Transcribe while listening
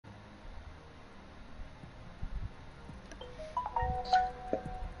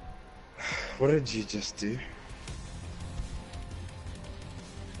What did you just do?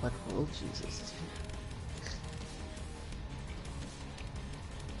 What will Jesus do?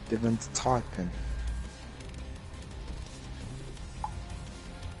 Devin's typing.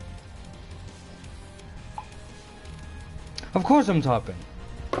 Of course I'm typing.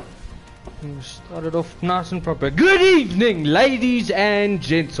 We started off nice and proper. Good evening, ladies and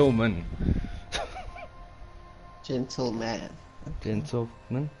gentlemen. Gentleman.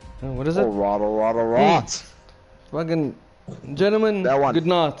 Gentlemen? Oh, what is it? Alright. Fucking gentlemen, good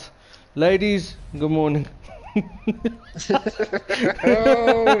night. Ladies, good morning. Oh,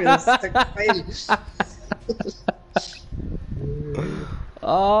 it's the face.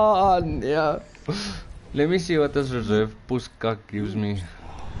 Ah, yeah. Let me see what this reserve puskak gives me.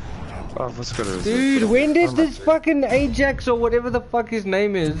 Oh, what's got a Dude, when did this fucking Ajax or whatever the fuck his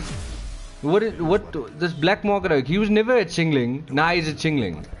name is? What this black market oak? He was never a Chingling. Now he's a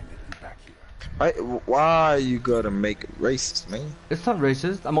Chingling. Why you gotta make it racist, man? It's not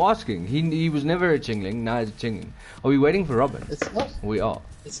racist. I'm asking. He was never a Chingling. Now he's a Chingling. Are we waiting for Robyn? It's not. We are.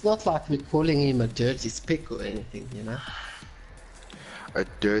 It's not like we're calling him a dirty spick or anything, you know. A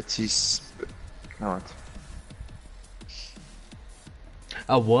dirty What?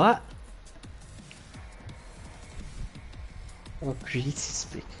 A what? Oh, greasy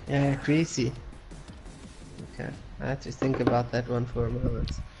spick. Yeah, greasy. Okay, I had to think about that one for a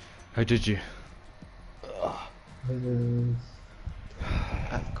moment. How did you?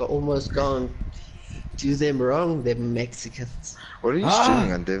 I've almost gone do them wrong, them Mexicans. What are you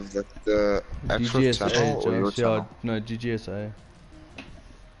streaming on, Dev? That the actual channel or your channel? No, DGSA.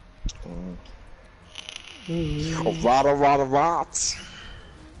 Alright.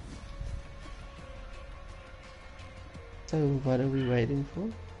 So what are we waiting for?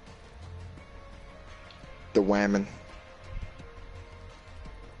 The whammon.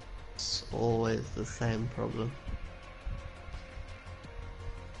 It's always the same problem.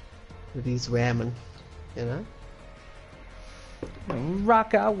 With these whammon, you know?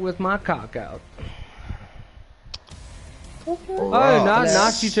 Rock out with my cock out. Okay. Oh,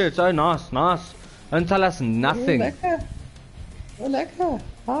 nice t-shirts. Oh, nice. Don't tell us nothing. Oh, lekker.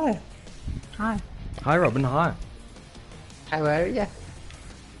 Hi. Hi, Robyn. Hi. How are ya?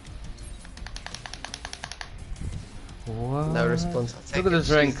 What? No response. Look at this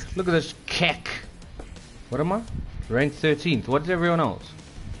rank. Look at this keck. What am I? Rank 13th. What's everyone else?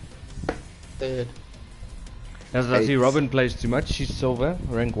 Third. As I see Robyn plays too much. She's silver.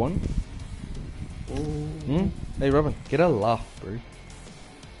 Rank 1. Hey Robyn, get a laugh, bro.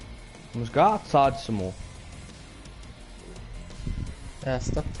 Let's go outside some more. Yeah,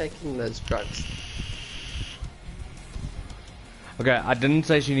 stop taking those drugs. Okay, I didn't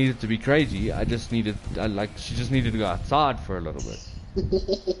say she needed to be crazy. I just needed, she just needed to go outside for a little bit.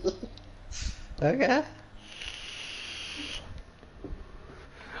 Okay.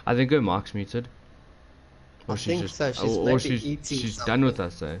 I think her mic's muted. Or I think so. She's done with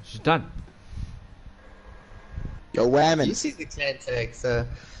us, so she's done. Yo, whammon. You see the clan tag, so.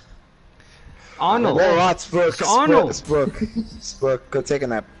 Arnold. Alright, Spook. Arnold. Spook, go take a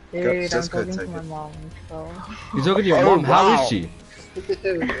nap. Dude, I'm talking to my mom, so... You're talking to your mom? Wow. How is she?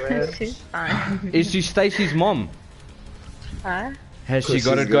 She's fine. Is she Stacy's mom? Huh? Has she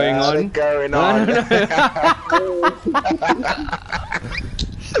got it going on?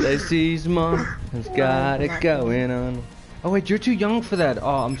 Stacy's mom has got it going on. Oh wait, you're too young for that.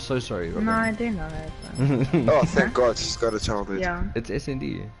 Oh, I'm so sorry, Robyn. No, I do know that. Oh, thank God, she's got a childhood. Yeah. It's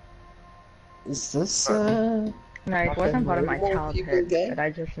SND. Is this, No, it wasn't part of my childhood, but I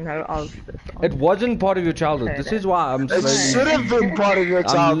just know of this song. It wasn't part of your childhood. This is why I'm It should have been part of your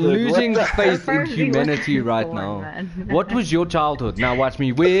childhood. I'm losing faith in First, he humanity was right born, now. man. What was your childhood? Now watch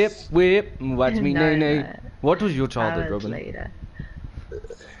me whip, watch me No, nay. no. What was your childhood, Hours Robyn? later.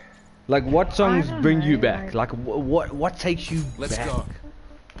 Like what songs don't bring you know, back? like- What takes you Let's back? go.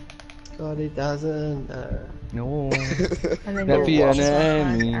 God, it doesn't. No. And then That you be walked an outside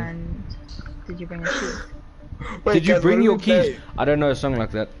enemy. and did you bring a shoe? Wait, Did you guys, bring what your do we play? keys? I don't know a song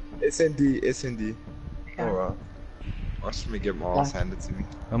like that. SND. Yeah. Alright. Watch me get my ass handed to me.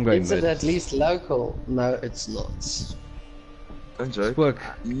 I'm going Is it bed. at least local? No, it's not. Don't joke. Work.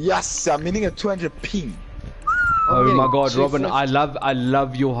 Yes, I'm meaning a 200 ping. Oh getting my God, 250. Robyn, I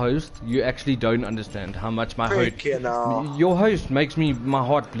love your host. You actually don't understand how much my host. Freaking hell. Your host makes my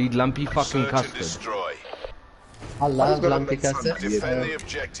heart bleed lumpy fucking Search and custard. destroy. I love gonna lumpy make some custard. Defend the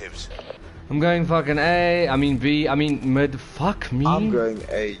objectives. I'm going fucking A, I mean B, I mean mid. Fuck me. I'm going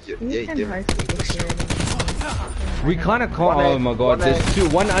A. You Yeah, can yeah. host it if you're We kinda can't. One A, Oh my God, one A. there's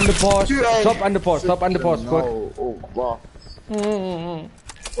one underpass. Two A. Top underpass, quick. No, oh, wow.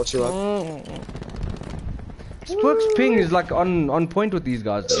 What's your Spurk's ping is like on point with these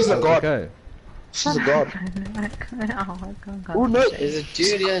guys. She's a That's god. Okay. She's a god. I can't Oh no! There's a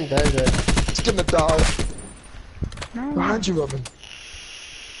dude here in Dojo. It's gonna die. No, Behind you, Robyn.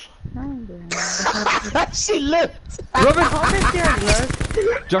 no, She lived! Robyn! how did you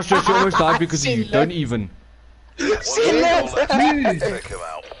look? Josh almost died because of you. Don't even. She lived!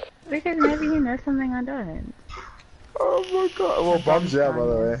 Because maybe you know something I don't. Oh my god. Well, bombs, yeah, by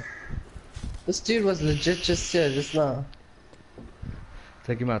the way. This dude was legit just here, just now.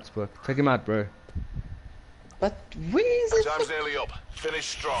 Take him out, Spurk. Take him out, bro. But where is it? Time's nearly up. Finish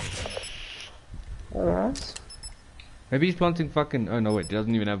strong. Alright. Maybe he's planting fucking. Oh no, wait, he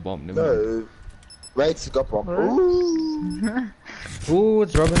doesn't even have bomb. Never mind. No. Wait, he got bomb. What? Ooh. Ooh,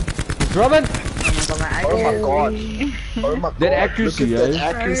 it's Robyn. It's Robyn! Oh my god. Oh my god. That accuracy, Look at eh?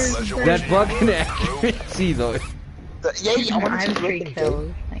 that accuracy. That fucking accuracy, though. Yeah, I I wanted have to 3 look at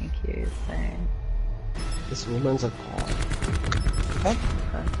kills, thank you, so... This woman's a god.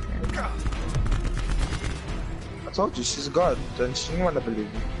 I told you, she's a god. Then she didn't want to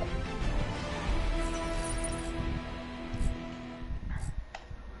believe me.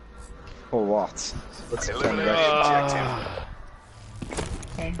 For what? What's the Eliminate point? the objective.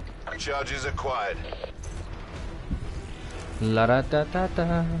 Okay. Charges acquired. La da da da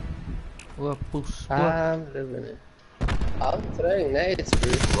da. Whoopus. I'm living it. I'm throwing nades,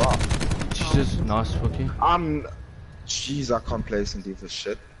 bro. Wow. Jesus, nice fucking. Jeez, I can't play some for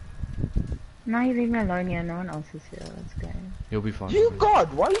shit. Now you leave me alone here, no one else is here, let's go. You'll be fine. You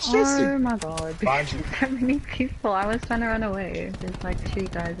god, why are you Oh stressing? my god, Behind you. so many people, I was trying to run away. There's like 3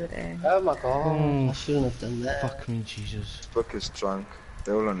 guys there. Oh my god, Oh. I shouldn't have done that. Fuck me, Jesus. Book is drunk.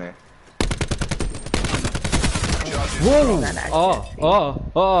 They're all on there. Whoa! That Oh,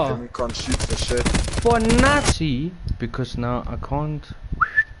 accuracy. oh. Then we can't shoot for shit. For Nazi, because now I can't.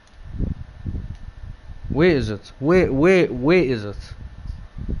 Where is it? Where is it?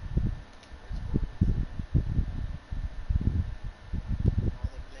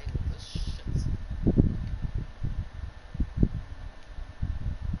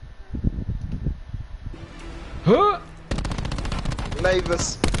 Huh?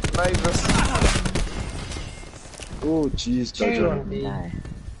 Mavis. Oh jeez, Jojo. No.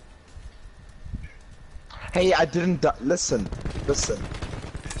 Hey, I didn't die. Listen.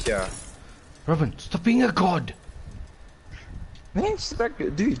 Yeah. Robyn, stop being a god. Man, she's like,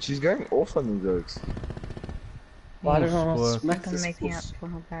 dude, she's going off on these jokes. Why don't I Spurk. smack I'm this making up bullshit? for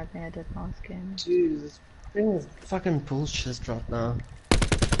how badly I did last game. Dude, this thing is fucking bullshit right now.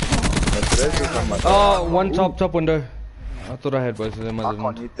 But today's just on my Oh, one top window. I thought I had both of them. I I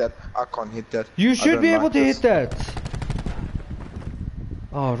can't didn't. hit that. You I should don't be able like to this. hit that.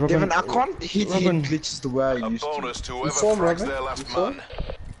 Oh, Robyn. Devin, I can't hit Robyn. glitches the way I A used to. bonus to whoever saw, frags Robyn? their last You saw? man.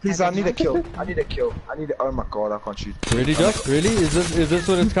 Please, I need a kill. Oh my god, I can't shoot. Really, Josh? Really? Is this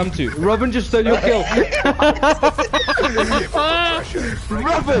what it's come to? Robyn just stole your kill.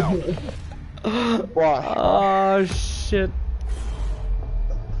 Robyn! Why? Oh shit.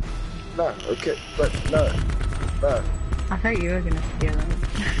 No, okay, but no. I thought you were gonna steal it.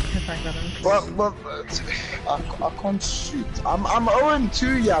 Because I got him. Well, I can't shoot. I'm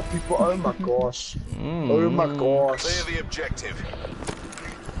 0-2, yeah, people. Oh my gosh. Oh my Clear gosh. the objective.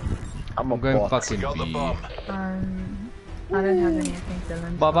 I'm a I'm going bot. fucking Got the B. bomb. I don't have anything,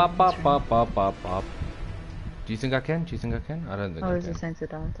 Dylan. Bop, bop, bop, bop, bop, bop, bop. Do you think I can? I don't think Oh, I is the can. sensor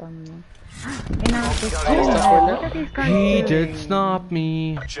down? I don't know. You know, this look at these guys He doing. did snap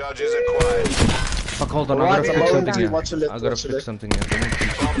me. Charges acquired. Fuck, hold on. I Alright, gotta I'm fix going something to here. watch a left, I gotta watch a fix left. something here.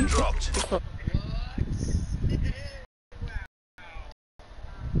 Bomb dropped.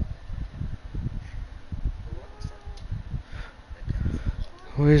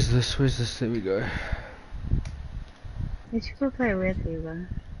 Where's this? There we go. These people play weirdly, though.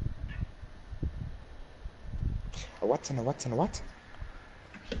 A what and a what and a what?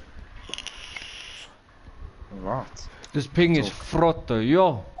 Right. This ping is frotto,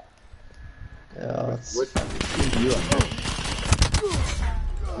 yo. Yeah, it's What you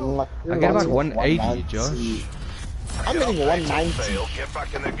like, I get about 180, 190. Josh. I'm getting 190. Fail. Get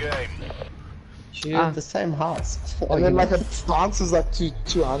back in the game. you at the same house. Oh, And then you like a stance is like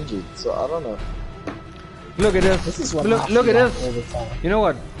 200, so I don't know. Look at This this. is what Look at all this. the time. You know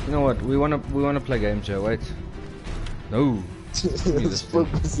what? We wanna play games here. Wait. No. It's thing.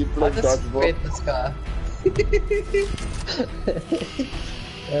 busy I playing just dodgeball. read this guy.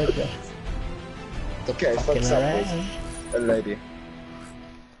 Okay. Okay, Fucking fuck's up, around. a lady.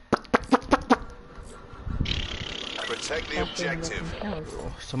 Protect the objective.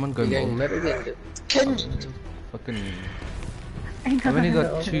 Someone You're go getting more. mitigated. Can you? Fucking. I've only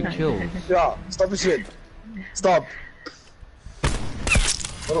got 2 kills. Yeah, stop the shit. Stop.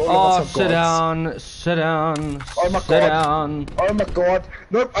 Oh, sit down, sit down, Oh my sit god. down. Oh my god.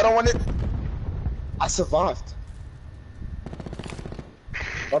 Nope, I don't want it. I survived.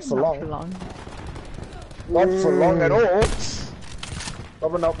 Not for long. Not for long at all.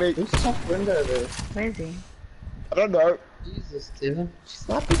 Robyn, help me. Who's top window there? Where is he? I don't know. Jesus, Devin. She's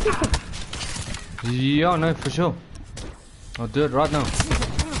not people. Yeah, no, for sure. I'll do it right now.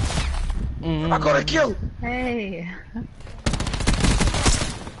 I got a kill. Hey.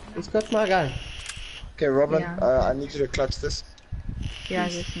 Who's got my gun? Okay, Robyn, Yeah. I need you to clutch this. Yeah,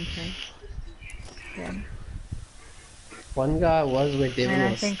 just in case. Yeah. One guy was where Devin And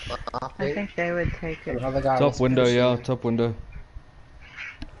I was. think they would take it. Another guy Top was window, finishing. yeah, top window.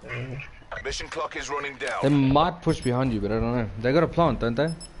 Mission clock is running down. They might push behind you, but I don't know. They got a plant, don't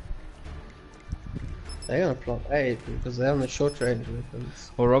they? They're gonna plot 8 because they're on the short range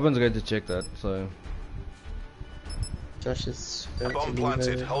weapons. Well, Robyn's going to check that, so. Josh is going Bomb to leave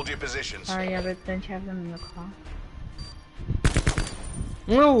planted. it. Hold your positions. Oh yeah, but don't you have them in the car?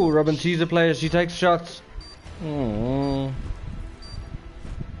 No, Robyn, she's a player. She takes shots. Oh.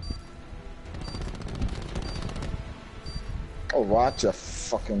 Alright, you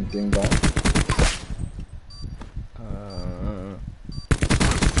fucking ding dong.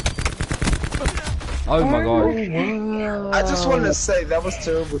 Oh my god. I just want to say that was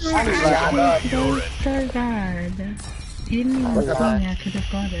terrible shit. That was so bad. He didn't even tell me I could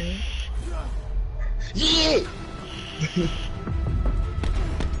have got it. Yeah!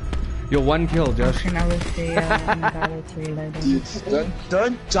 You're 1 kill, Josh. And I was the guy that's reloading.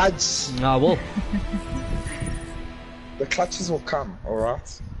 Don't judge. Nah, well. The clutches will come,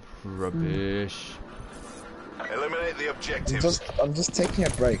 alright? Rubbish. Eliminate the objectives. I'm just taking a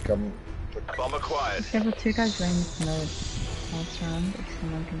break. Bomb acquired. There were 2 guys running mode last round, if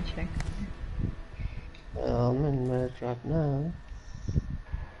someone can check. I'm in mode right now.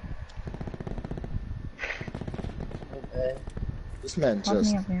 Okay. This man Help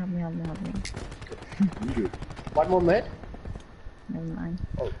just. me. One more mid. Never mind.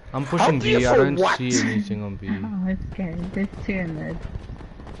 I'm pushing Help you B. I for don't what? see anything on B. Oh, it's okay. There's 2 in there.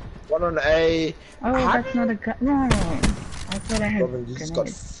 One on A. Oh, that's not a gun. No. I thought I had Robyn, you just got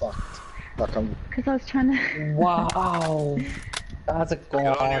grenades. fucked. Like I'm. Because I was trying to... Wow. That's a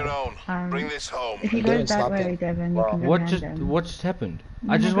You're on your god. own. Bring this home. If you Devin, go that stop way, it. Devin, Wow. you can What remand them. what just happened?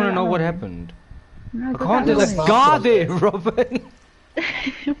 No, I just go want to that know what way. happened. No, I go can't that do way. the guard there, Robyn.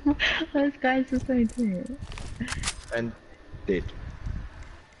 Those guys are so good. And dead.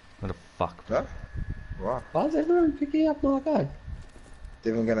 What the fuck? Huh? Right. Why is everyone picking up my gun?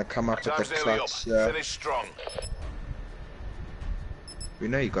 Devin gonna come up with Time's the nearly up. clutch. Yeah. Finish strong. We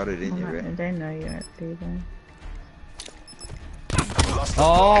know you got it in you, I eh? don't know you're at B though. Lost the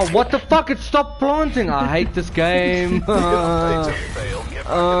Oh, what the fuck? It stopped planting. I hate this game. fail. Get back It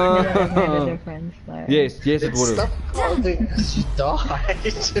would have made a difference though. Yes, it would Stop have. planting because you died.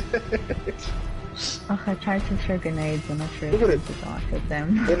 Oh, I tried to throw grenades and I threw Look at it. to dart at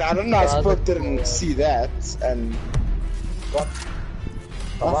them. Then I don't know. I spoke didn't see that and. What?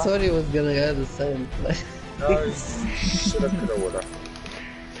 I thought he was gonna go the same place. No, shoulda, coulda, woulda.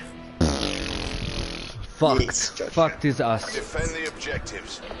 Fuck. Yes, Josh. Fuck is us. Defend the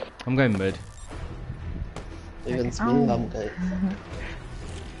objectives. I'm going mid. Even me, Ow. I'm going.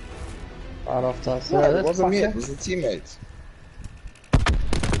 Right off to us. No, it that's wasn't me. It fucker. was a teammate.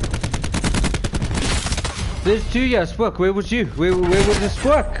 There's 2 here, Spook. Where was you? Where was the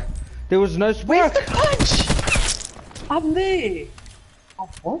Spook? There was no Where's Spook. the punch? I'm there. I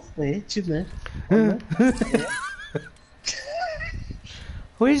was there, you know.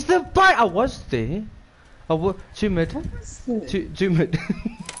 Where's the bite? I was there. I was 2 mid. Two mid.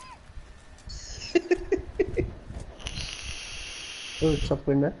 Oh, top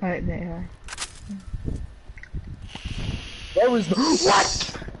window. Right there. Where was the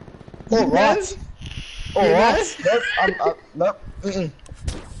what? Alright. Alright. Nope. Nope.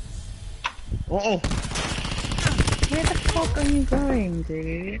 Where the fuck are you going,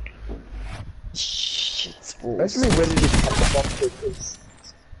 dude? Shit, That's me when you pop the box with this.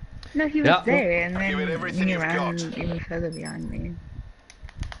 No, he was Yeah. there and Give it then everything he you've ran got. even further behind me.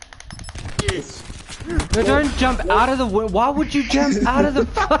 No, don't jump out of the window. Why would you jump out of the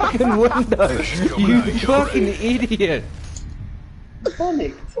fucking window? You fucking idiot.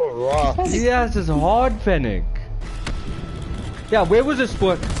 Panic. Alright. Yeah, this is hard panic. Yeah, where was this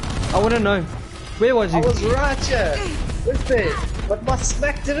Spook? I want to know. Where was he? I was right here. With it. But my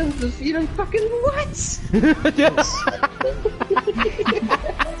smack didn't defeat him fucking what?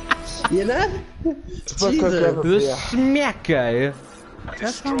 You know? The smack, eh?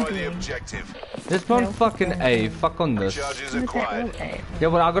 Destroy the objective. This one fucking A. Fuck on this. Charges Who's that acquired. okay? Yeah,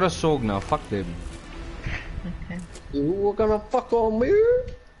 but I got a sorg now. Fuck them. Okay. You were gonna fuck on me?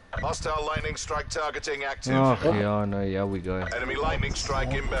 Hostile lightning strike targeting active. Oh, yeah, no, yeah, we go. Enemy lightning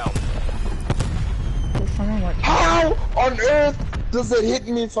strike inbound. There's someone watching. How on earth does it hit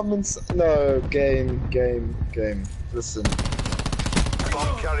me from inside? No, game. Listen.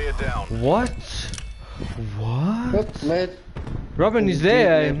 Bomb carrier down. What? What? Good, mate. Robyn, he's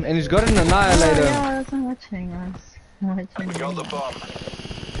there, and he's got an Oh, annihilator. yeah, I wasn't watching us. Watching We got the you. bomb.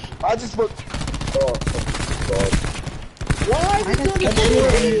 I just put. Oh, God. Why did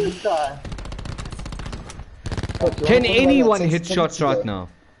you this guy? Can anyone hit shots right now?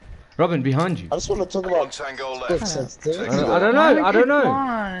 Robyn, behind you. I just want to talk One about tango quick left. sensitivity. I don't know. I don't know.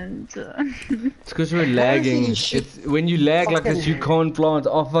 Can't. It's because we're lagging. It's when you lag like this, you can't plant.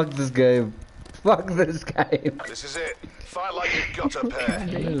 Oh, fuck this game. Fuck this game. This is it. Fight like you've got a pair.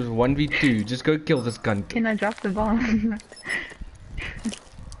 This is 1v2. Just go kill this cunt. Can I drop the bomb?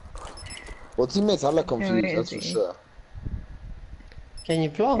 Well, teammates are like where confused, is that's for he? sure. Can you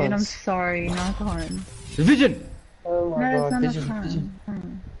Dude, I'm plant? sorry, no, I can't. Vision. Oh my No, god, it's vision, not vision.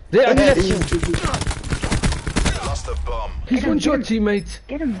 fun. There, I mean, that's Lost the bomb. he's one shot, teammate.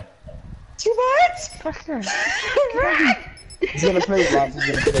 Get him. What? Faster. He's gonna play live, he's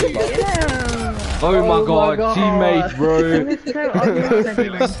gonna play live. Get him. Oh my god, God. teammate, bro. It's so obvious that he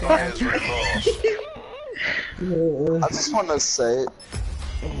Feeling wants fire's to. remorse. I just wanna say,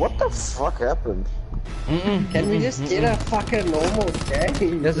 what the fuck happened? Can we just get a fucking normal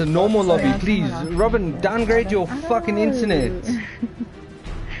game? There's a normal lobby, Yeah, please. someone else Robyn, can downgrade your fucking internet.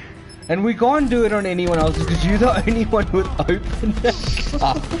 And we can't do it on anyone else because you're the only one with open.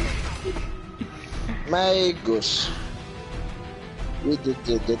 My gosh. We did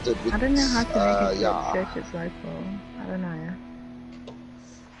it. I don't know how to make it yeah. search its local. I don't know.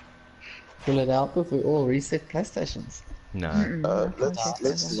 Will it help if we all reset PlayStations? No.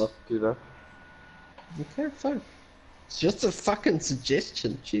 Let's not do that. Okay, fine. It's just a fucking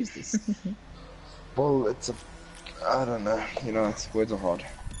suggestion, Jesus. Well, it's a, I don't know, you know, it's, words are hard.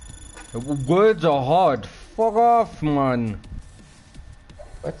 Words are hard. Fuck off, man.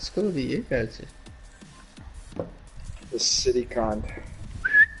 What school do you go to? The city can't.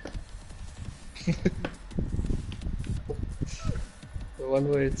 The one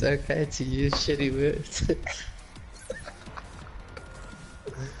where it's okay to use shitty words.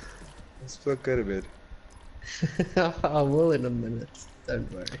 Let's fuck out of it. I will in a minute.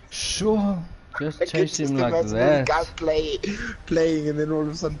 Don't worry. Sure. Just chase him like that. Guy playing and then all of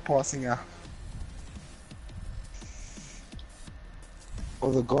a sudden passing out.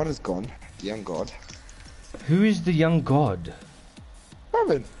 Oh, the god is gone. The young god. Who is the young god?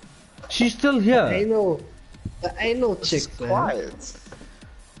 Robyn, She's still here. The anal chick, it's man. quiet.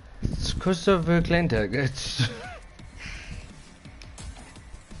 It's because of her clan tag. It's...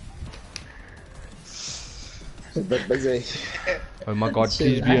 A bit busy. Oh my god, Shit,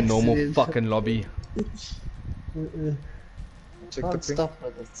 please be a normal accident. fucking lobby. Check the Can't ping. stop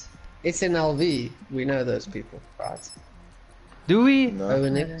with it. SNLV, we know those people, right? Do we? No.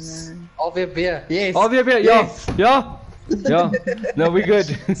 Owen I X. don't know. Alweer beer, yes. Oh, yeah, yeah, Yes. yeah. Yeah. No, we good.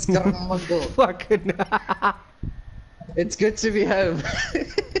 Come on, go. Fucking. It's good to be home.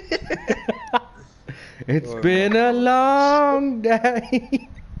 It's been a long day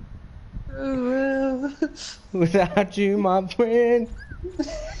without you, my friend.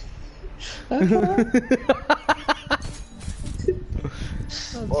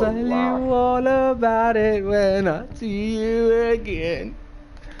 I'll tell you all about it when I see you again.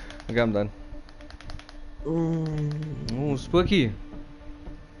 Okay, I'm done. Oh, spooky.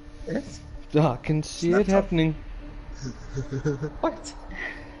 Yes? I can see it happening. What?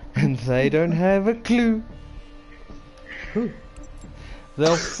 And they don't have a clue.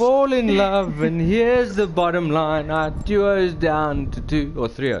 They'll fall in love, and here's the bottom line. Our duo's down to 2 or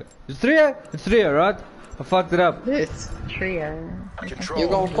 3-0. It's 3-0? It's 3-0, right? I fucked it up. Yes. Trio. Control. You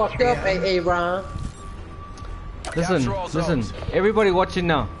gonna fuck up, AA Ron. Listen. Everybody watching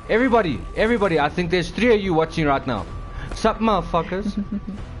now. Everybody. I think there's 3 of you watching right now. Sup, motherfuckers?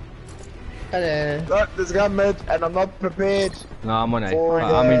 Hello. Look, this guy mid, and I'm not prepared. No, I'm on A. Oh,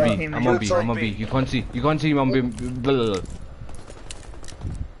 I'm in B. yeah. I'm on B. Sorry, I'm on B. B. You can't see. You can't see him on B. Blah, blah, blah.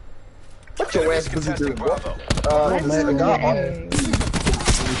 What your ass busy doing? What? Bravo. The guy on it.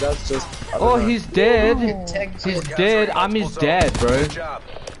 That's just. I don't Oh, know. he's dead. Tag He's team. dead. I'm his dad, bro. Good job.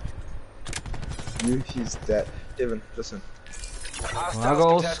 He's dead. Devin, listen. I got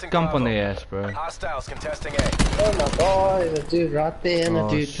all scump on their ass, bro. Hostiles contesting A. Oh my god, a dude right there and Oh,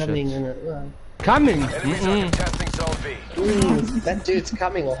 a dude shit. coming in it. Coming! Enemies are contesting Zone B. That dude's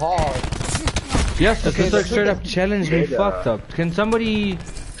coming hard. Yes, this Okay, is like that's straight what up challenge me Yeah. fucked up. Can somebody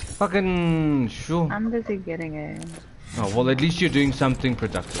fucking sure? I'm busy getting a. Oh well, at least you're doing something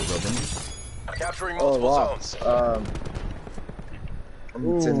productive, Robyn. Capturing Oh, multiple wow. zones.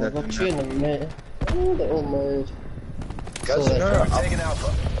 I'm saying Ooh, that. got you in the mid. Ooh, they're all mid. Guys, So you know, Taking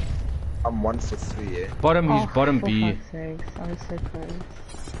Alpha. I'm 1 for 3, eh? Bottom, he's Oh, bottom for B. fuck's sakes, I was so close.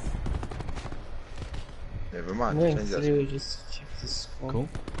 Never I'm mind. going Change that. through, just check the score. Cool.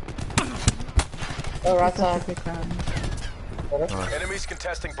 Oh, right side. Pacific round. Enemies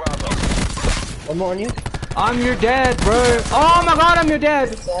contesting Bravo. One more on you. I'm your dad, bro. Oh my god, I'm your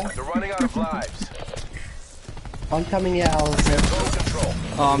dad. Side. They're running out of lives. I'm coming here, Allison. Total control.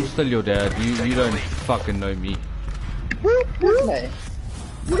 Oh, I'm still your dad. You don't fucking know me. Okay.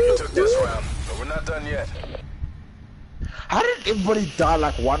 We took this round, but we're not done yet. How did everybody die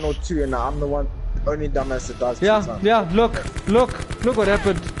like 1 or 2 and I'm the one only dumbass that dies 2 Yeah, times? yeah. Look what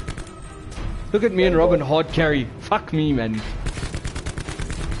happened. Look at me and Robyn hard carry. Fuck me, man.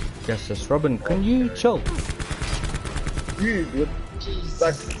 Yes, Robyn. Can you chill? Dude, with,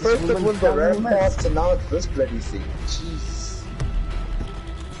 like first it was the ramparts and now it's this bloody thing. Jeez.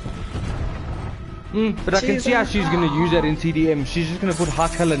 But I can see how she's gonna use that in TDM. She's just gonna put hot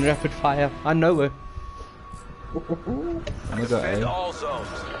hell and rapid fire. I know her. I'm gonna go Defend A. all zones.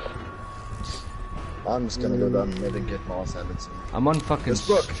 I'm just gonna go down mid and get my ass handed to me. I'm on fucking Let's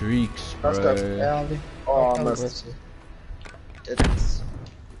look. streaks, Let's go. bro. Yeah, I'll be. Oh, I'll I come must. with you. It's.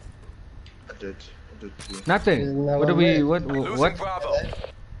 I did too. Nothing. There's no What do one we? there. What? Losing What? Bravo.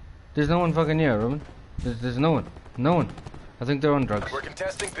 There's no one fucking here, Robyn. There's no one. No one. I think they're on drugs. We're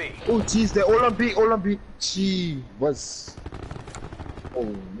contesting B. Oh jeez, they're all on B, Gee was. Oh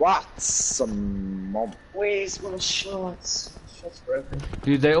what? Some mom. Where's my shots? Shots broken.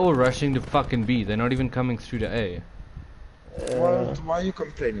 Dude, they're all rushing to fucking B. They're not even coming through to A. Why are you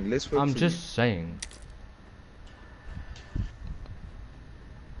complaining? Let's wait I'm for just saying.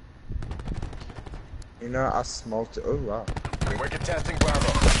 You know, I smelt it. Oh wow. We're contesting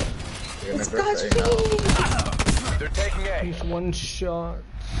Bravo. You're gonna go for A now. They're taking A. He's one shot.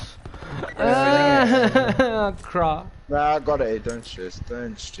 Cry. Nah, I got A. Don't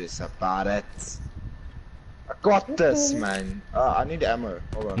stress about it. I got this, man. I need ammo.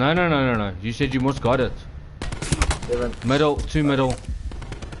 Hold on. No. You said you must got it. Devin. Middle, two middle.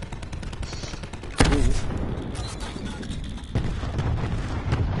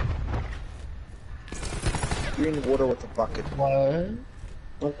 Green water with a bucket. What?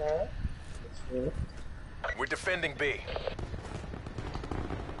 Okay. We're defending B.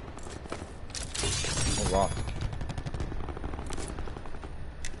 Alright.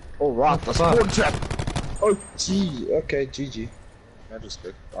 Alright, Oh, the fuck. spawn trap! Oh, gee. Okay, GG. Mad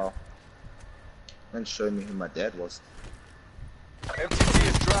respect. Wow. And show me who my dad was. MTT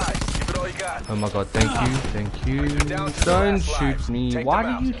is dry. Give it all you got. Oh my god, thank you. down to the Don't last shoot lives. me. Take Why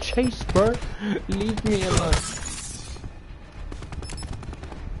them do you chase, bro? Leave me alone.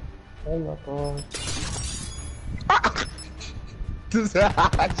 Oh my god. I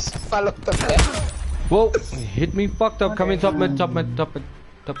just fell off the bed. Whoa, hit me fucked up. Coming top mid. We're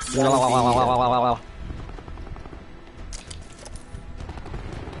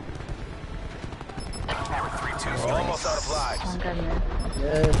almost out of lives. One gun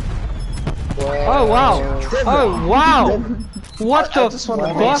there. Yeah. Oh wow. Oh wow. What I the just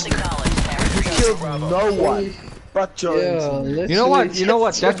wanna fuck? You killed no one but Jones. Yeah, You know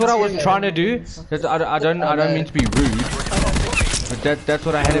what? That's what I was trying to do. That's, I don't mean to be rude, but that's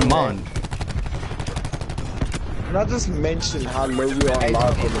what I had in mind. Can I just mention how low we are on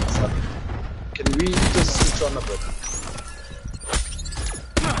live with and stuff? Can we just switch on a bit?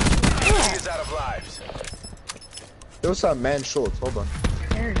 He is out of lives. There was a man short, hold on.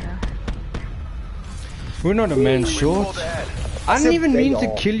 There we go. We're not a man Pulled short. ahead. I didn't even they mean to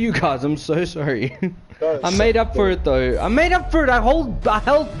are. kill you guys. I'm so sorry. No, I made up for it though. I made up for it. I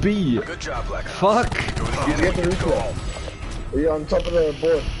held B. Good job, Black. Fuck. You get the roof there. Are you on top of the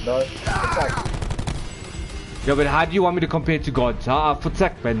board? No. Attack. Yeah, but how do you want me to compare to God?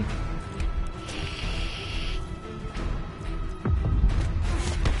 Vertrek, man.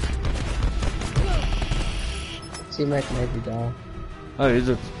 Teammate maybe down. Oh, is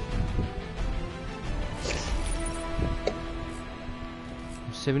it?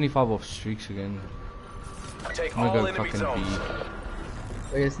 I'm 75 off streaks again. Take I'm all gonna go enemy fucking zones. B.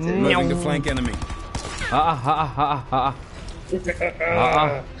 Where's the Moving to flank enemy.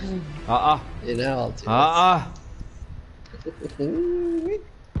 You know, I'll do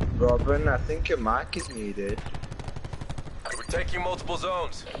Robyn, I think your mic is needed. We're taking multiple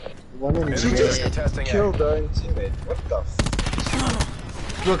zones. One in She Enemies just are contesting A. killed her own teammate. What the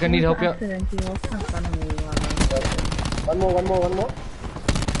f? Look, I need help here. Accident, he walked in front of me while I was One more.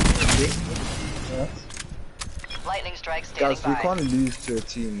 Yes. Lightning strike standing Guys, we by. can't lose to a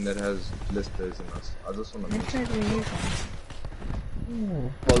team that has blisters in us. I just want to Which mention. side were you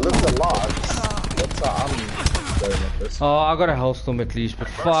on? Well, look at lots. That's how I'm going at this. Oh, I got a hellstorm at least, but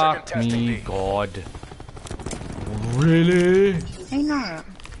First, second, fuck me, testing B. God. Really? Hey, Nara.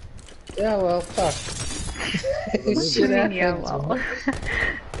 Yeah, well, fuck. Shit Yeah, happens. well.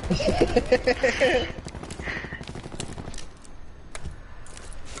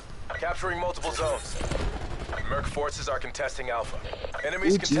 Capturing multiple zones. Merc forces are contesting Alpha.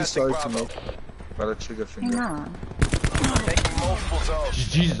 Enemies Ooh, geez, contesting sorry to Bravo. make. Got a trigger Hey, finger. Nara. Taking multiple zones.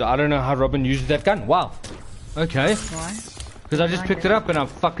 Jesus, I don't know how Robyn uses that gun. Wow. Okay. Why? Because I just picked it up and I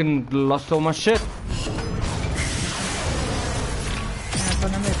fucking lost all my shit. Yeah,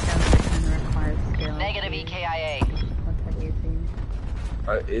 one of those guns that kind of requires skill. Negative EKIA. What's that using?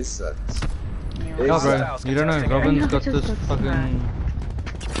 Is that? Yeah, Oh, Is bro, that? you don't know. Robyn's got this fucking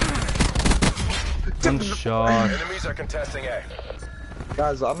gunshot. Enemies are contesting A.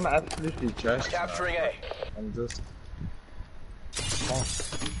 Guys, I'm absolutely trashed. Capturing A. I'm just.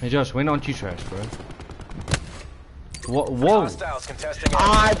 Hey Josh, when aren't you trash, bro? Whoa! Hostiles contesting A.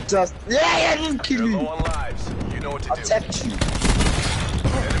 I just. Yeah, I didn't kill You're you. low on lives. You know what to I do. tapped you.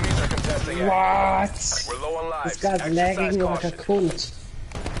 Enemies are contesting A. What? We're low on lives. This guy's Exercise lagging like a caution. cunt.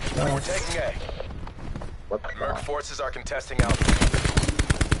 We're taking A. What the Merc fuck? forces are contesting Alpha.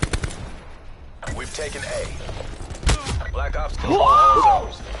 We've taken A. Black Ops control all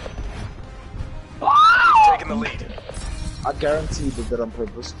zones. We've taken the lead. I guarantee you did that on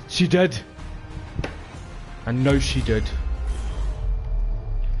purpose. She did. I know she did.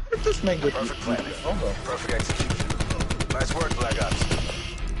 Just make it. Perfect plan. Perfect execution. Nice work, Black Ops.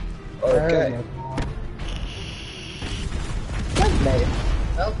 Okay.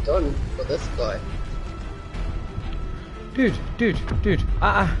 Well done for this guy. Dude.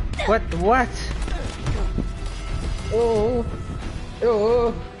 What? Oh.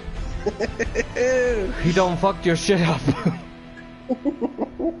 He don't fucked your shit up.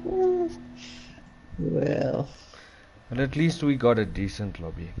 Well. But at least we got a decent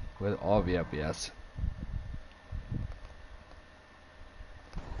lobby with RVRPS.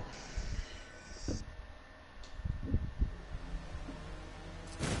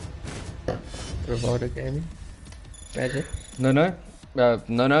 Bravado Gaming. Magic. No.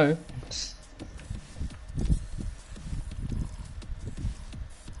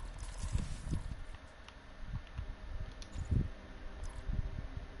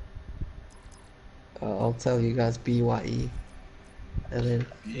 I'll tell you guys BYE. And then.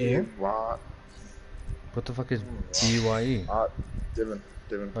 Yeah. What? What the fuck is BYE? Devin.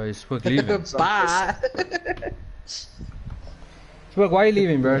 Oh, you spoke leaving. Bye! Spoke, why are you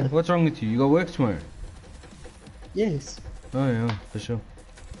leaving, bro? What's wrong with you? You got work tomorrow? Yes. Oh yeah, for sure.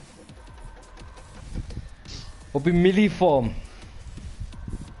 Op die millie farm.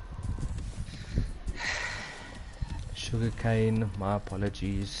 Sugarcane, my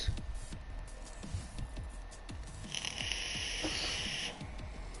apologies.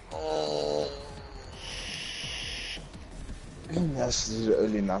 This is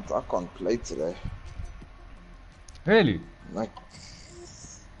early night. I can't play today. Really? Like,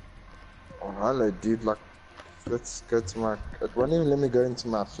 oh hello, dude. Like, let's go to my. It won't even let me go into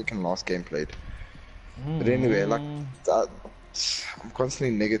my freaking last game played. But anyway, like, that, I'm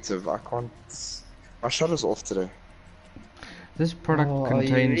constantly negative. I can't. My shot is off today. This product Oh,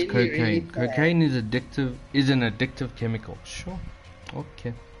 contains you really, cocaine. really bad. Cocaine is addictive. Is an addictive chemical. Sure.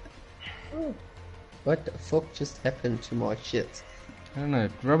 Okay. What the fuck just happened to my shit? I don't know.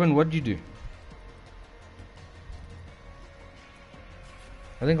 Robyn, what did you do?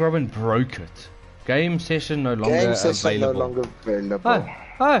 I think Robyn broke it. Game session no longer Game session no available. longer available.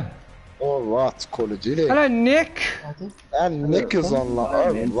 Oh. Alright, Call of Duty. Hello, Nick. And Nick is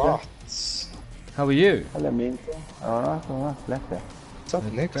online. Alright. How are you? Hello, Minto. Alright, lekker. What's up,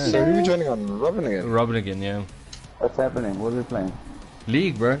 Nick? Okay. So, who are we joining on? Robyn again? Robyn again, yeah. What's happening? What are we playing?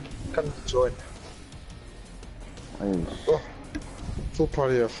 League, bro. Come join. Hey, Oh, full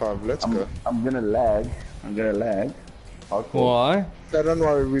party of 5. Let's go. I'm gonna lag. Hardcore. Why? No, don't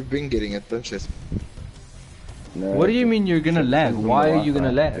worry, we've been getting it, don't you? No, What do you mean you're gonna lag? Why are you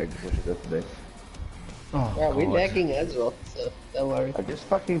gonna lag? That's big. Oh, Yeah, we're God. lagging as well, so don't worry. I just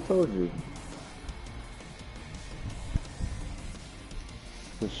fucking told you.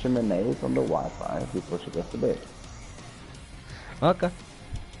 The chimney is on the Wi-Fi. We push it to bed. Okay.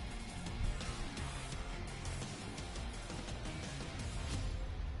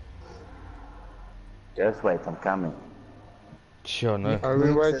 Just wait, I'm coming. Sure, no. Are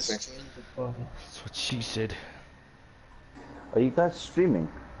we waiting? That's what she said. Are you guys streaming?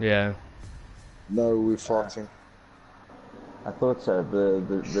 Yeah. No, we're farting. I thought so.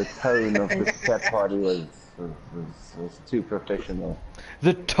 The tone of the chat party was too professional.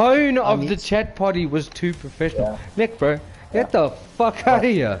 The tone of the chat party was too professional. Yeah. Nick, bro, get the fuck out of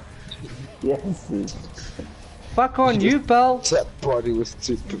here. Yes. Fuck on you, pal. Chat party was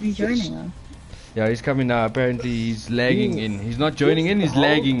too Is he joining us? Yeah, he's coming now. Apparently, he's lagging in. He's not joining in, he's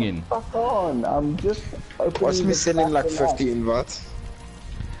lagging in. Fuck on! I'm just opening. Watch me the sending like fucking 50 invites.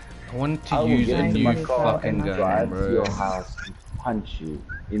 I want to I will use get a into new my car fucking and gun, drive to bro. your house and punch you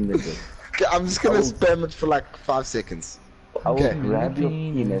in the dick. Okay, I'm just gonna spam it for like 5 seconds. I will Okay. grab your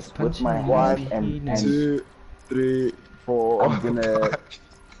penis with my hand and 2, 3, 4. I'm gonna.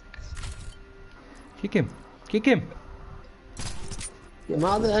 Kick him. Kick him. Am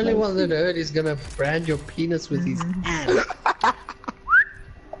I the only one that heard he's gonna brand your penis with his hand?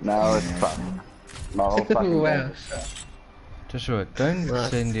 Now it's fun. My whole fucking Wow. game. Joshua, don't Nice.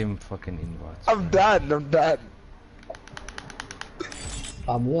 send him fucking invites. I'm done.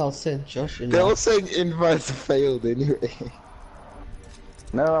 I'm well sent, Josh. They're all saying invites failed anyway.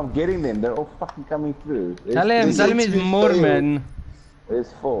 No, I'm getting them. They're all fucking coming through. Tell him he's Mormon.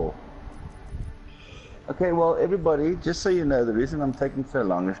 There's 4. Okay, well, everybody, just so you know, the reason I'm taking so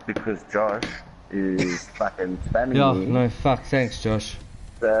long is because Josh is fucking spamming Yeah, me. no, fuck, thanks, Josh.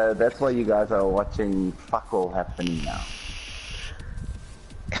 That's why you guys are watching fuck all happening now.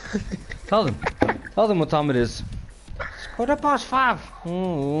 Tell them what time it is. It's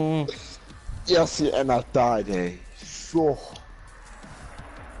 5:15. Yes, and I died, eh? So.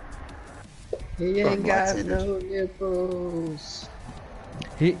 He ain't Oh, got what's no nipples.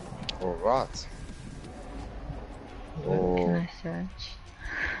 He, Alright. What can I search?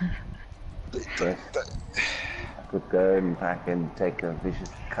 Yes. I could go and fucking take a vicious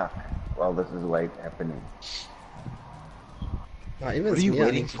cuck while this is happening. Nah, even What are you me, I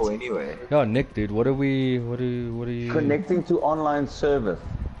waiting need to- for anyway? yeah, Nick, dude, what are you? Connecting to online service.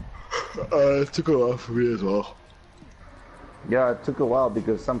 It took a while for me as well. Yeah, it took a while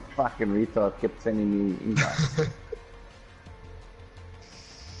because some fucking retard kept sending me invites.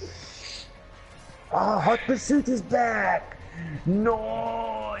 Oh, Hot Pursuit is back!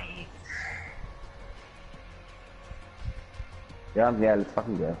 Nice! Yeah, let's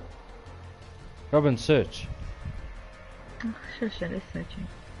fucking go. Robyn, search. Oh, sure, it's searching.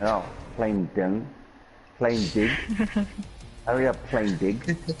 Oh, plain ding. Plain dig. Hurry up, plain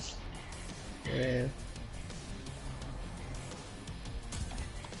dig. Yeah.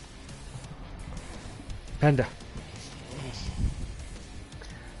 Panda.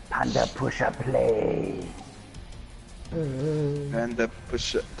 Panda push-up play. And the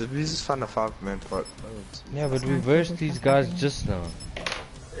push. This is fun, a 5-man part. Yeah, but we versed these guys just now.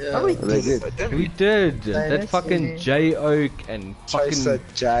 Oh, we They did. did. We did. That that's fucking easy. J Oak and Chaser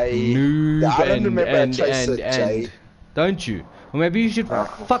fucking J. noob I don't remember and Chaser J. don't you? Or maybe you should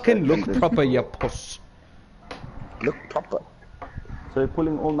fucking look proper, you puss. Look proper. So you're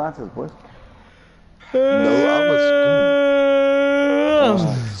pulling all nighters, boys? No, I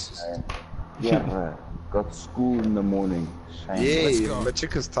was Yeah, bro. Got school in the morning. Shame. Yeah, but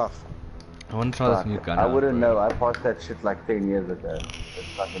chick is tough. I want to try this Fuck, new gun. I out, wouldn't bro. know. I passed that shit like 10 years ago. Let's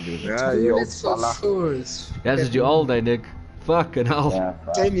fucking do this. Yeah, you old Let's go fella. swords. That's you old, eh, Nick? Fucking hell. Yeah,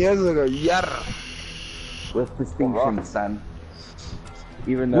 fuck. 10 years ago, yeah. With distinction, son.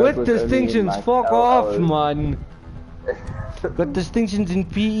 Even though it With was only distinctions, like fuck our off, hours. man. Got distinctions in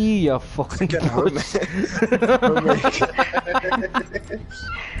PE, you fucking Get home, puss.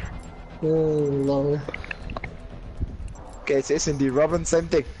 Oh, lol. Okay, it's S&D. Robyn, same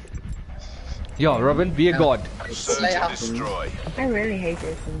thing. Yo, Robyn, be a god. Search and destroy. I really hate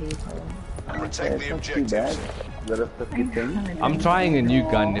S&D. Protect the It's not too bad. objectives. Got a 50 thing. I'm trying a new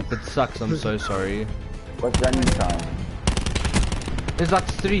gun. If it sucks, I'm so sorry. What gun you trying? There's like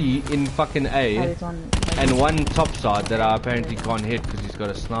 3 in fucking A, and 1 top side that I apparently can't hit because he's got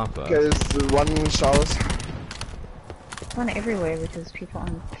a sniper. Okay, there's one in showers. It's one everywhere because people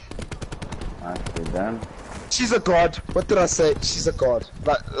aren't. Nice, we're done. She's a god. What did I say? She's a god.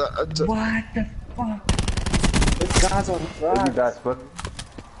 Like, What the fuck? this guy's on What do you drugs. guys put?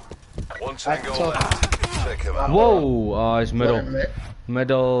 One tango top. left. Check him out. Whoa! Oh, it's middle. Whatever.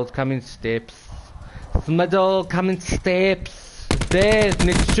 Middle, coming steps. Middle, coming steps. There,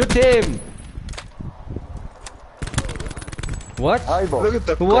 Nick, shoot him! What? Eyeball. Look at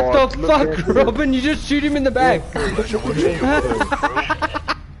the What guard, the look fuck, at it. Robyn? You just shoot him in the back.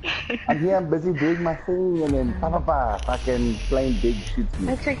 I'm here, I'm busy doing my thing, and then fucking playing big shoots me.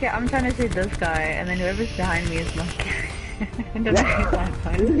 Let's check it. I'm trying to shoot this guy, and then whoever's behind me is not.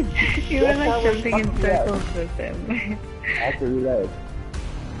 You were like jumping in circles with him. I have to reload.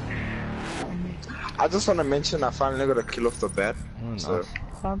 I just want to mention I finally got a kill off the bat. Oh, So, nice.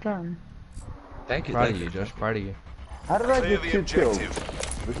 Well done. thank you, Proud thank of you, you. Josh. Proud of you. How did I Clear get the 2 kills?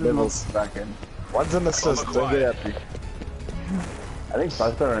 objective. This is Levels. not fucking. One's an assist, don't be happy. I think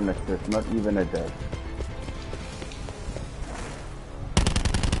both are an assist, not even a dead.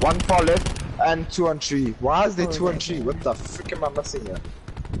 One far left and 2 on tree. Why is there 2 on tree? What the frick am I missing here?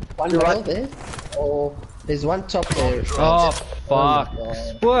 One You're row right. there. Oh, there's one top there. Oh, fuck.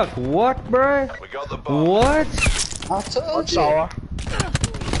 Spook, what, bro? We got the bomb. What? I told One you. shower.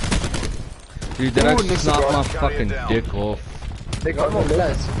 Dude, did I Ooh, next snap to my God. fucking Carry it down. dick off? They got One me more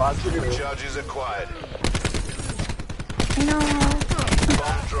left. close. Charges acquired. No.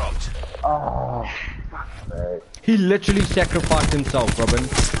 Bomb dropped. Oh, He literally sacrificed himself, Robyn.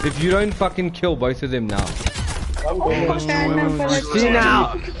 If you don't fucking kill both of them now. See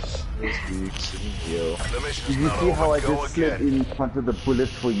now! The mission's did you not see how I over. Go just slid again. in front of the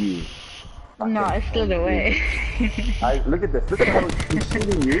bullets for you? No, I slid away. Look at this, look at how he's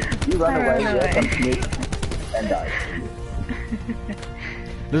shooting you, you run I away, ran here away. comes me, and die.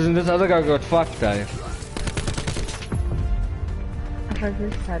 Listen, this other guy got fucked, though. I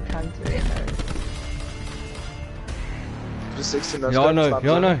just had time to reload. Just 16 Y'all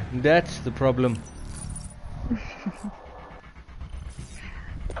know, that's the problem.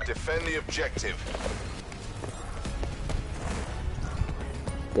 Defend the objective.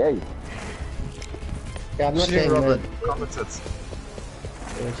 Yay. Yeah, I'm not Shooting getting Robyn. mad. Commented.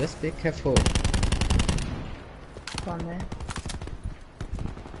 Just be careful. One there.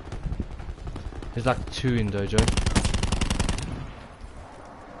 There's like 2 in dojo.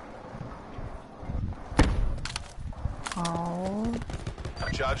 Oh.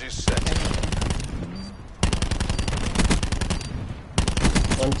 Charges set.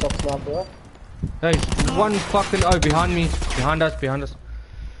 One top sniper. Hey, one fucking... Oh, behind me. Behind us.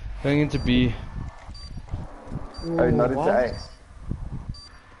 Going into B. Oh, not into A.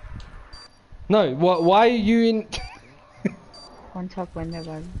 No, why are you in... One top window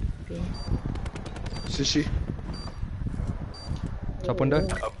by B. Shishi. Top window?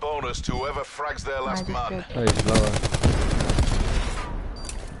 A bonus to whoever frags their last I just man. Oh, he's lower.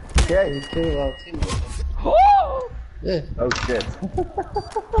 Yay. Too well, too well. Yeah. Oh shit.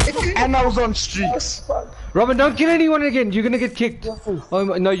 And I was on streaks. Robyn, don't kill anyone again. You're gonna get kicked. Oh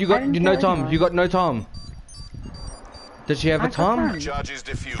no, you got I didn't no kill time. anyone. You got no time. Does she have a I got time? time. Charges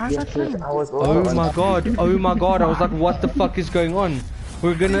defused. I got time. I was Oh my god. Oh my god. I was like, what the fuck is going on?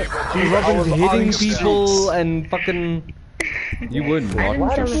 We're gonna. Robyn's was hitting on people streaks. and fucking. You would I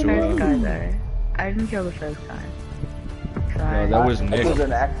not. didn't kill the for first sure. guy though. I didn't kill the first guy. Sorry. that was It Nick. was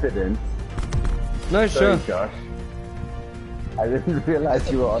an accident. No, Sorry, sure. Josh. I didn't realize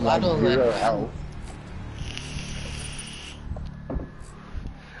you were on like Blood on 0 that health.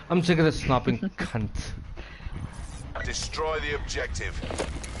 I'm sick of this sniping cunt. Destroy the objective.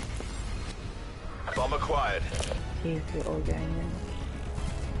 Bomb acquired. Jeez, we're all going in.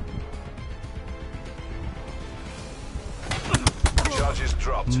 Charges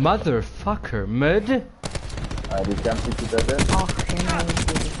dropped. Motherfucker, mid. He jumped into the bed. Oh, you know,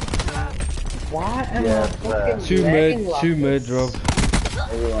 Why am Yeah, I fucking Two lagging mid, like two mid, this? Rob.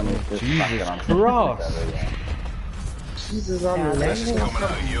 Everyone is just Jesus fucking on Christ. Jesus, I'm Yeah, This is lagging. coming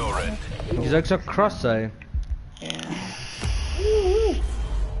out your end. He's like so cross, eh? yeah.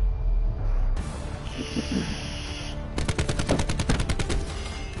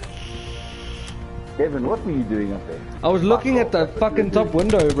 Devin, what were you doing up there? I was looking at the fucking top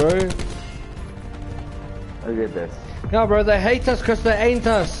window, bro. Look at this. Yeah, bro, they hate us because they ain't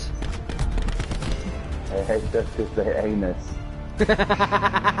us. I hate this because they anus.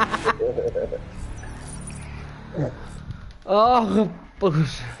 Oh,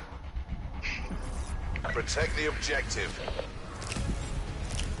 bullshit. Protect the objective.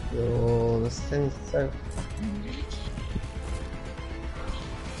 Yo, this thing's so...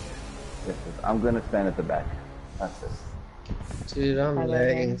 Yes, I'm gonna stand at the back. That's it. Dude, I'm Hello,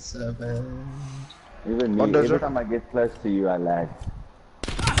 lagging man. so bad. Even me, On the every zip. time I get close to you, I lag.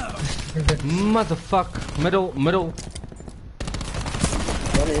 Motherfuck. Middle.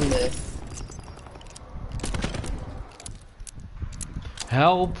 One in there.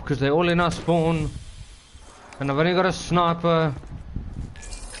 Help, because they're all in our spawn. And I've only got a sniper.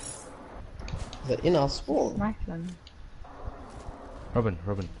 Is it in our spawn? Nice one. Robyn,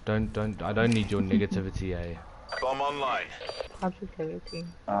 don't. I don't need your negativity, eh? Bomb online. Positivity.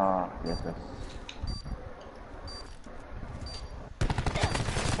 Yes, yes.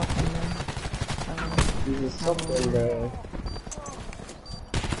 He's something there.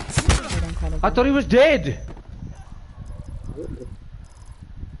 I thought he was dead!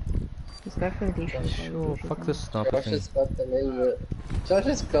 Just go for the defense. Sure, fuck this sniper Josh thing. has got the ninja. Josh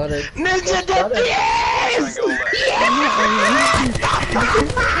has got it. Ninja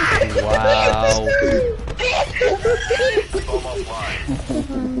Wow. Bomb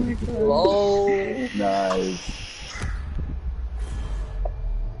offline. Lol. Nice.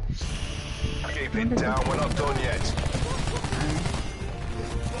 Keep it down, we're not done yet.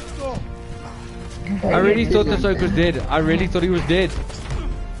 I really thought the Soak was dead. I really thought he was dead.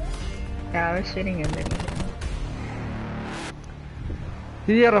 Yeah, I was shooting him. Then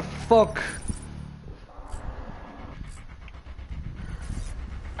He had a fuck.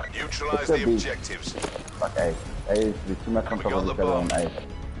 Neutralize the objectives. Fuck A. A is too much on top of got each the other bomb. on A.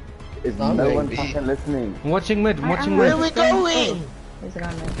 Is I'm no going one B. fucking listening? I'm watching mid, I'm watching Where mid. we going? Where's it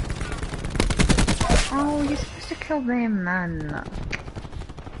on there? Oh, you're supposed to kill them, man.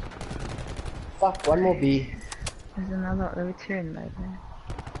 Fuck, one more B. There's another. There were two in there.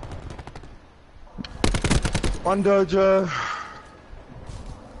 One dojo.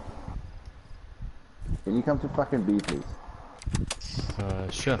 Can you come to fucking B, please?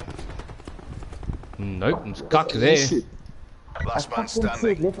 Sure. Nope, I'm stuck there. Last man Fucking standing.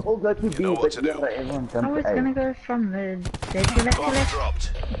 shit, let's all go to B, know what but to do. never everyone I come was to A. gonna go from mid. Did you left to Bomb left?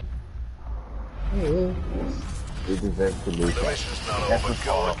 dropped. We deserve to lose The that. mission's not That's over. what's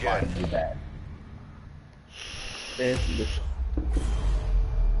Go all again. fucking bad.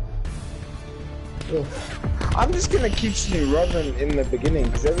 I'm just gonna keep shooting Robyn in the beginning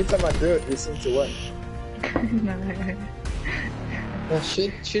because every time I do it, we seem to win. No. Oh,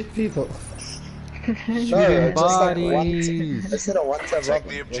 shoot people. No, just like one. Bodies. I said I want to have Take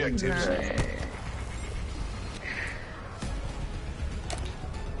the Robyn. objectives.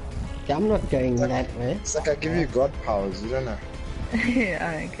 Yeah, I'm not going that way. It's like I give you god powers, you don't know.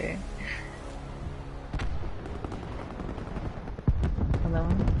 Yeah, okay. Another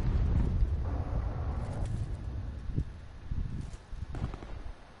one?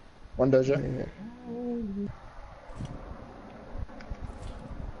 One dojo.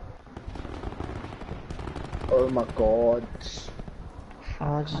 Oh my god.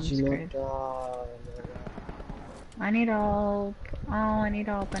 How did you screwed. not die? I need help. Oh, I need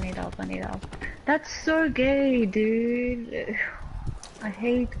help. That's so gay, dude. I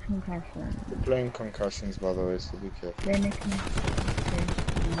hate concussion. We're playing concussions, by the way, so be careful. They're making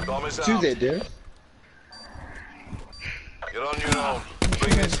Bomb is Two out. there, dude. You're on your own.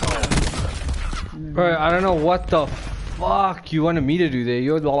 Bring this home. Bro, I don't know what the fuck you wanted me to do there.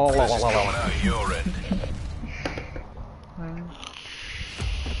 You're This is coming out your end.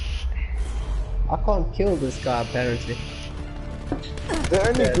 I can't kill this guy apparently. The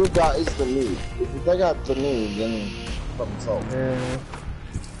only good guy is the knee. If you take out the knee, then problem solved.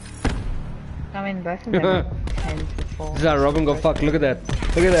 I mean, both of them are 10 to 4. This is how Robyn go fuck. Look at that.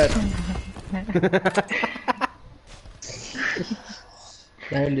 Look at that.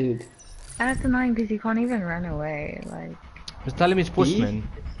 No loot. That's annoying because you can't even run away. Like, Just tell him he's pushed, B? man.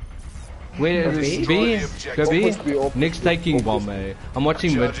 Where B? B? Go B? Opus B, opus Next B, taking opus bomb, B. eh? I'm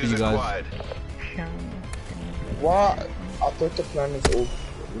watching mid for Charges you guys. acquired. Why? I thought the plan is all.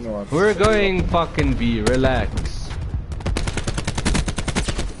 You know what? We're going fucking B. Relax.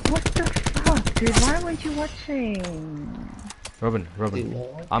 what the fuck, dude? Why weren't you watching? Robyn.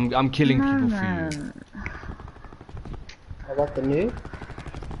 I'm killing people for you. Man. I got the new.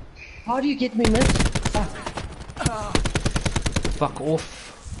 How do you get me missed? Fuck. Fuck off.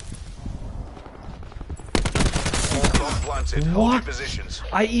 Bomb planted. Hold your What? positions.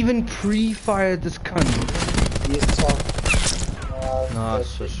 I even pre-fired this cunt. Yes, talk. Nah,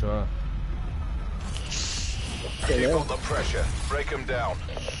 so sure. You got the pressure. Break them down.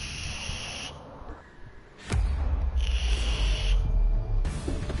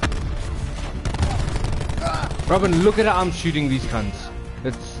 Robyn, look at how I'm shooting these cunts.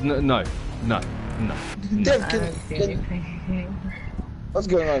 It's no. Dev, I don't see can, anything. what's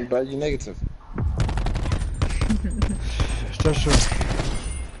going on, bro? You negative. Joshua.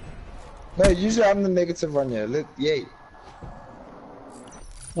 No, usually I'm the negative one here. Yay.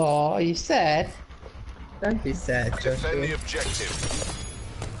 Oh, are you sad? Don't be sad, Defend the Joshua. objective.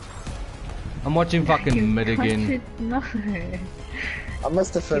 I'm watching fucking mid again. No. I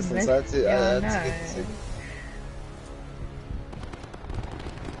missed the first one, so I had to, Yeah, I had to no. get the second.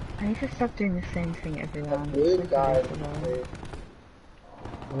 I need to stop doing the same thing every round. Good guy.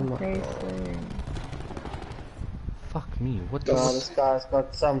 Oh my god. Seriously. Fuck me, what the Oh, this guy's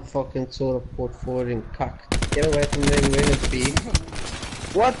got some fucking sort of port forward in cuck. Get away from them, win it, B.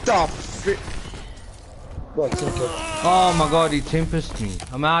 What the frick? What's okay? Oh my god, he tempest me.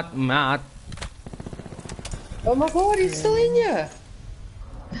 I'm out, I'm out. Oh my god, he's still in here!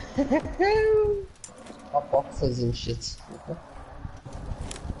 Got boxes and shit.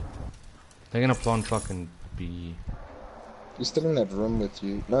 They're gonna plant fucking B. He's still in that room with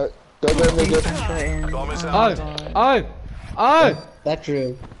you. No, don't let me get. Bomb is Oh! out. Oh! Oh! That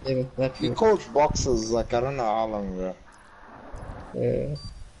room. Yeah, that He room. called boxes like I don't know how long ago. Yeah.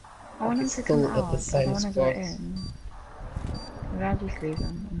 I want him He's to still come at the out. I same don't want to go spot. in. Maybe I'll just leave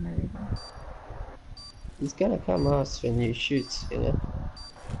him. I'm gonna leave him. He's gonna come out when you shoot, you know?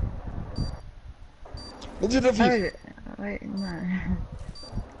 Did you defeat? Oh, wait, no.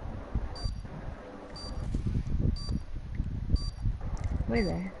 Wait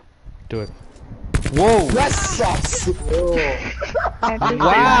there. Do it. Whoa! That sucks!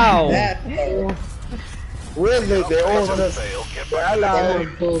 Wow! That Really? They all just. Fail, get back. Hello!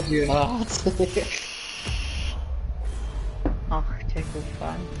 everyone pulls you out. Oh, check this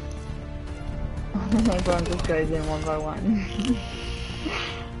fun. Everyone just goes in one by one.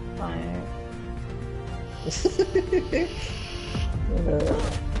 Fine.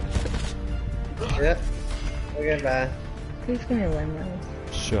 Yep. Okay, bye. Who's gonna win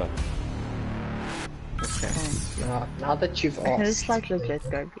this? Sure. Now that you've Okay, this asked. like legit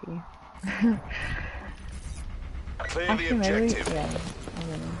go B. Clear the Actually, maybe, objective. yeah. I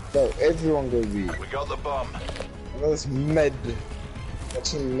don't know. No, everyone go B. We got the bomb. That's mid.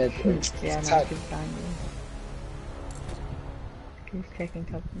 Watching mid. It's Yeah, no, tight. keep finding. He's checking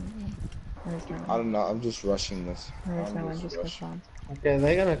top. There's no I one. don't know, I'm just rushing this. There's I'm no one, just just go rushing. plant. Okay,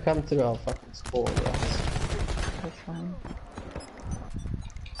 they're gonna come through our fucking score, guys. That's fine.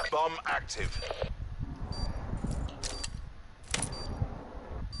 Bomb active.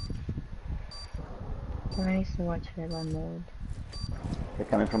 I used to watch it on mode. They're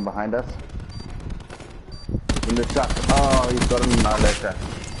coming from behind us. In the truck. Oh, he's got him now later.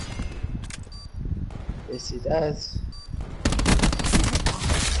 Yes, he does.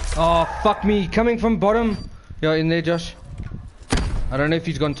 Oh, fuck me. Coming from bottom. Yeah, in there, Josh. I don't know if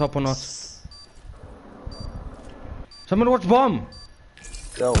he's gone top or not. Someone watch bomb.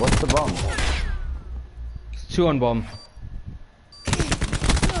 Yo, what's the bomb? It's 2 on bomb.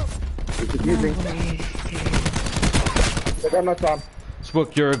 Is it using? They got no time.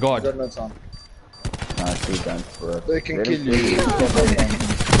 Spook, you're a They god. got no time. Nah, she done for it. They can Let him kill you. see.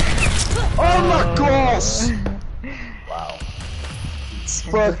 Oh my gosh! Wow.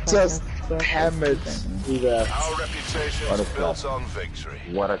 Spud just hammered through that. Our reputation What a is built clap. on victory.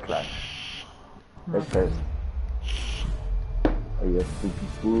 What a clash. Let's face. Oh yes, spooky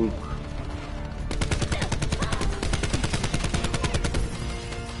spook.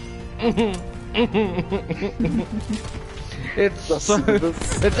 It's so...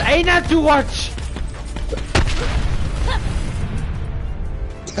 It's Aina to watch!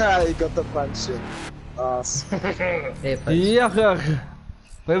 Yeah, he got the punch in. Ass. Hey, but Yeah.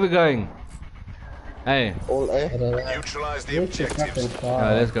 Where we going? Hey. All A. I don't know. Neutralize the Where's your objectives. fucking Yeah,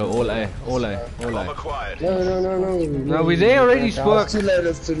 car? let's go. All A. All A. All Bomb A. acquired. No. No, we're there already, Spook. It's too late,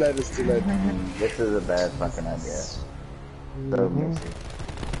 it's too late, it's too late. This is a bad fucking idea. So messy.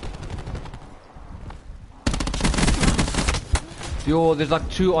 Yo, there's like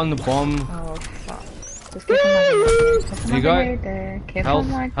 2 on the bomb. Oh fuck. Just get my grenade. Get You my got grenade there. Get health,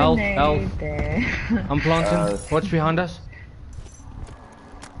 my health, grenade health. there. I'm planting. Watch behind us.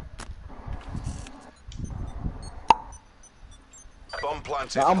 Bomb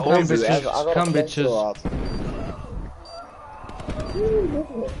planted. Now, I'm Hold busy. bitches. I gotta Come, play bitches. so hard.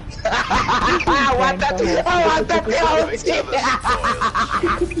 What Thanks to the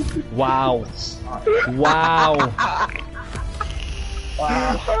spoils. Wow. Wow.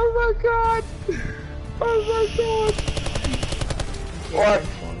 Oh my god! Oh my god! What?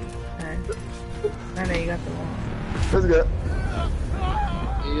 No, you got the wall. Let's go.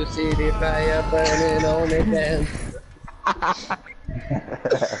 You see the fire burning on the dance.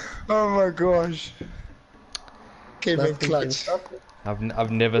 Oh my gosh. Came in clutch.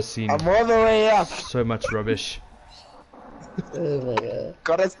 I've never seen I'm all the way up. so much rubbish. Oh my god.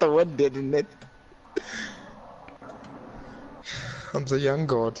 God, that's the one, didn't it? I'm the young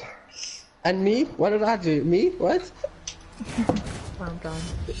god. And me? What did I do? Me? What? Well done.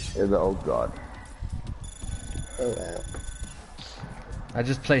 You're the old god. Oh wow. I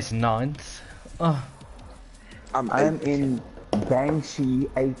just placed 9th. Oh, I am in Banshee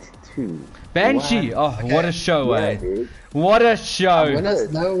 8-2. Banshee! Oh, what a show, Yeah, eh? dude. What a show! When I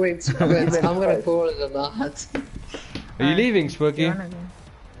know when to quit, I'm gonna call it a night. Are you leaving, Do you Spooky? wanna go?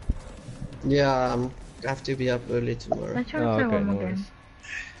 Yeah, I have to be up early tomorrow. Let's try to Oh, play okay, one no more worries. game.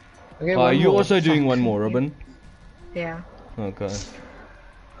 Okay, Are one you more. also doing Fuck. one more, Robyn? Yeah. Okay.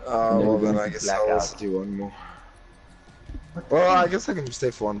 Well then Blackout. I guess I'll also do one more. Well, I guess I can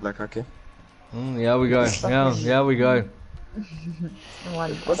stay for one black, okay. Yeah, we go. Yeah, we go.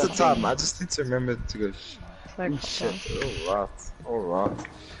 One. What's the time? I just need to remember to go. Like, Shit, alright.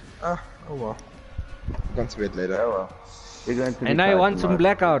 Oh well. I'm going to bed later. Oh well. You're going to be And I tired want some tomorrow.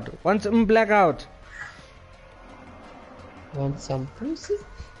 blackout. Want some blackout. Want some pussy?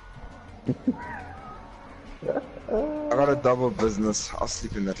 I got a double business. I'll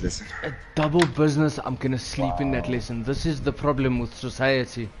sleep in that lesson. A double business. I'm gonna sleep in that lesson. This is the problem with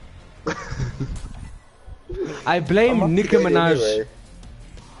society. I I'm blame up to Nicki date Minaj. anyway.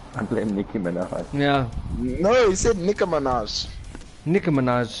 I blame Nicki Minaj. Yeah, No, he said Nicki Minaj. Nicki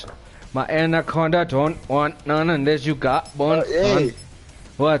Minaj. My anaconda don't want none unless you got one. Hey,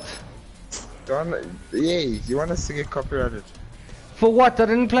 What? you want us to get copyrighted? For what? I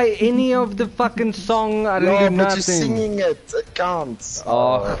didn't play any of the fucking song. I didn't No, do but nothing. you're singing it. It counts.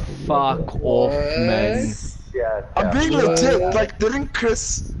 Oh, fuck off, man. Yeah. I'm being legit. Like, didn't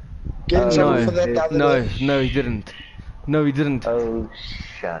Chris get in trouble for that the other day? No, he didn't. No, he didn't. Oh,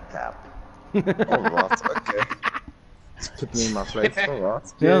 shut up. Alright, okay. Just put me in my place. Alright.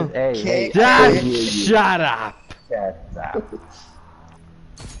 Yeah. Hey, Just shut up. shut up.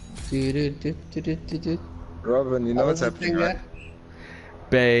 Robyn, you know what's happening, right?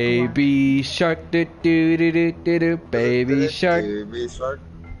 Baby shark, do do do do do do. Baby shark. Baby shark.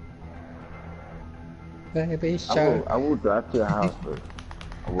 Baby I shark. will drive to your house, bro.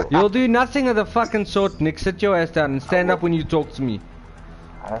 I will. You'll do nothing of the fucking sort, Nick. Sit your ass down and stand up when you talk to me.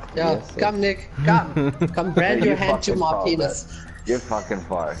 I have to Yeah, yes, come Nick, come. Come brand your hand to my penis. You're fucking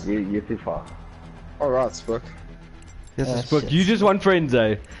far. You're too far. Alright, Spook. Yes, Oh, I spoke. shit. You just want friends,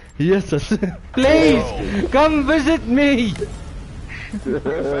 eh? Yes, please come visit me.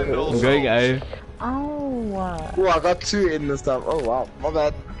 I'm going, eh? oh, Oh, I got 2 in this time. Oh wow, my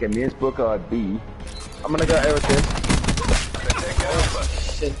bad. Okay, me and Spook are at B. I'm gonna go A with him.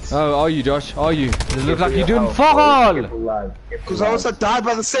 Shit. Oh, are you, Josh? Are you? You look like you're doing Careful, fuck all. careful, lad. Careful, Because I lad. also died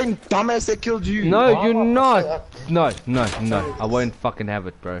by the same dumbass that killed you. No, you're not. No. I won't fucking have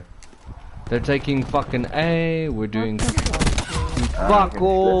it, bro. They're taking fucking A. We're doing fuck let's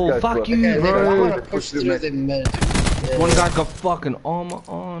all. go, Fuck Spook. you, Okay, Nick, I bro. wanna push through the mid. One guy got fucking armor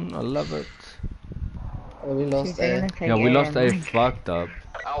on. I love it. Oh, we lost they're A. gonna take Yeah, we A lost A. and- Fucked up.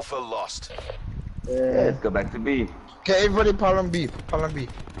 Alpha lost. Yeah, let's go back to B. Okay, everybody pile on B. Pile on B.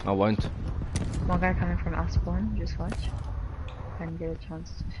 I won't. One guy coming from our spawn, just watch. And get a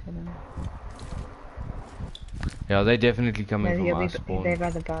chance to shoot him. Yeah, they definitely coming No, from he'll our be, spawn. they're by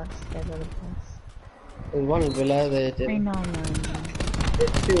the bus. They're by the bus. There's one below there. I Devin. know, no.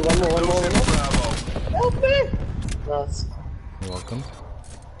 There's 2, one more. Bravo. Help me! Nice. You're welcome.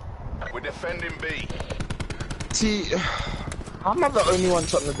 We're defending B. See, I'm not the only one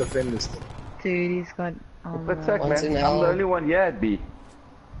trying to defend this thing. Dude, he's got. But sec, One's man. in I'm the L. only one here at B.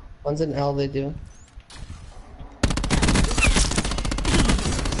 One's in L, they do.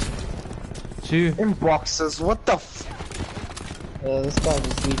 2. In boxes, what the f... This guy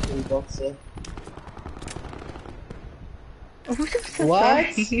was weak in boxer. I'm so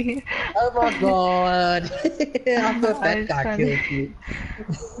What? sorry. Oh my god! I thought that was guy trying killed to- you.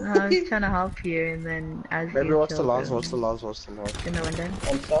 I was trying to help you, and then as Maybe you watch the killed last, him watch the last, watch the last. in the window.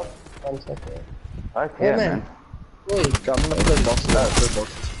 On top? On top, yeah. Okay, Oh, man. man. Oi, Okay, I'm gonna play boxes, I'll play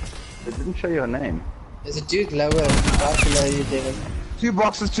boxes. It didn't show your name. there's a dude lower, right below you, Devin. 2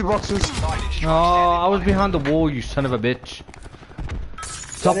 boxes, 2 boxes. Oh, I was behind the wall, you son of a bitch.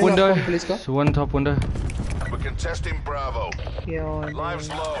 Top Running window. up on police car. So one top window. We're contesting Bravo. Your Lives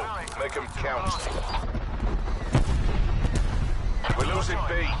low. Make them count. We're losing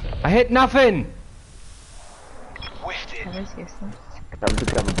B. I hit nothing. Wicked. That was useless. Time to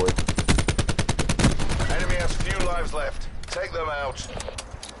cover, boys. Enemy has few lives left. Take them out.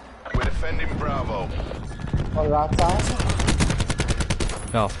 We're defending Bravo. On right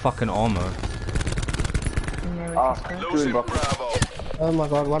side. Oh, fucking armor. And there Ah, was just one. Losing boxes. Bravo. Oh my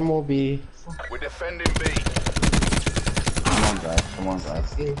god, one more B. We're defending B. Come on, guys. Come on,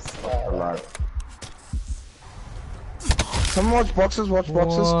 guys. Yes. Alive. Come watch boxes, watch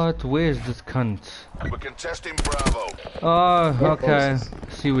boxes. What? Where's this cunt? We're contesting Bravo. Oh, okay.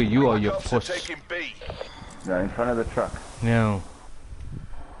 See where you are, you Cops are puss. taking B. Yeah, in front of the truck. Yeah.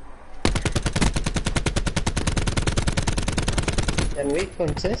 Can we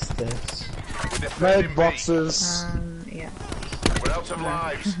contest this? Defending Made B. boxes. Yeah. We're out of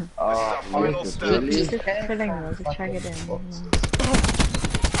lives. This is our Oh, final yes, stand. really? Just filling those, just try it in.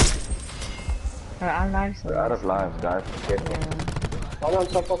 Our lives We're out of lives, guys. Careful. Yeah. One on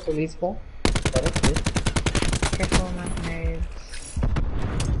top of the police car. Got it, good. Careful, not nades.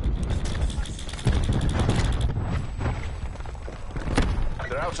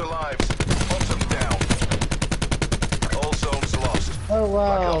 They're out of lives. Bottom down. All zones lost. Oh wow,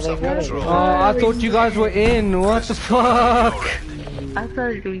 Black Ops they have got it. control. Oh, I thought you guys were in. What the fuck? I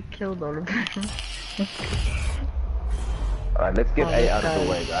thought we killed all of them. Alright, let's get Oh, A out of the guys,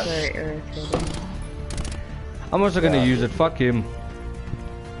 way, guys. very irritating. I'm also gonna use it. Fuck him.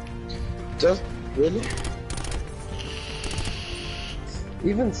 Just really?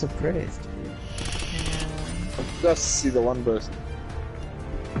 Even surprised. Just see the one burst.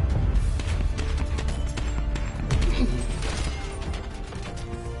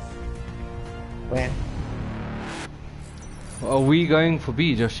 Where? Are we going for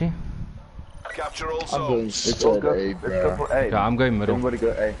B, Joshi? Capture all I'm going zones. straight Let's go, A, let's go bro. for A. Yeah, I'm going middle. Everybody go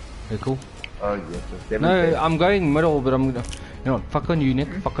A. Okay, cool. Oh, yes. Devin No, said. I'm going middle, but I'm gonna. You know what? Fuck on you, Nick.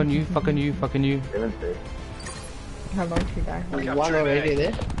 Fuck on you. Fuck on you. Fuck on you. Devin said. How long did you die? One Capturing already A.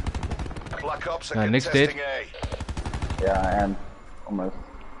 there. Black Ops are Nick's contesting dead. A. Yeah, I am. Almost.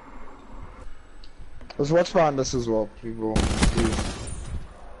 Let's watch behind us as well, people. Please.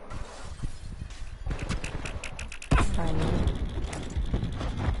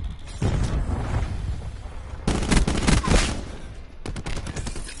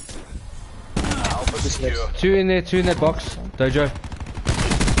 Alpha secure. Two in there. Two in that box. Dojo.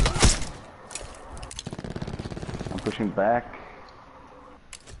 I'm pushing back.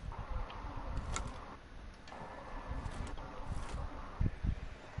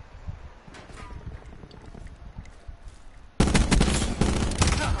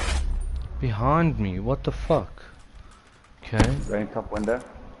 Behind me. What the fuck? Okay. Going top window.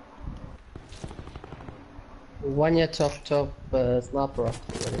 One year top sniper rifle,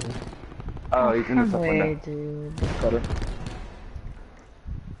 whatever. Oh, he's in the top Way, window. dude. Got it.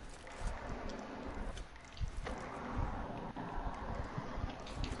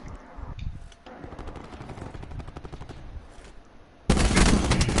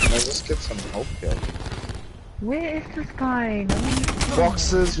 Let's just get some help here. Where is this guy? No one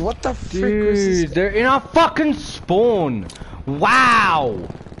Boxes, what the frick was Dude, this? they're in our fucking spawn. Wow.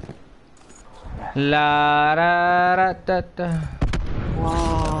 La da da da da.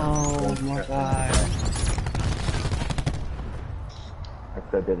 Wow, oh my god. Let's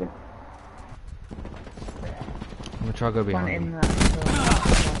go, Devin. I'm gonna try to go one behind in him.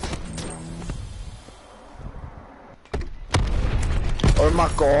 that. Oh my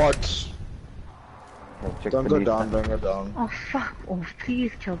god. Okay, check Don't the go lead. down, don't go down. Oh fuck! Oh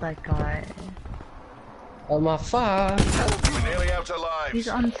please kill that guy. Oh my fuck. We're nearly out of lives. He's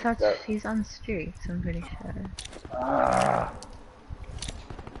on such. Yeah. He's on streaks. I'm pretty sure. Ah,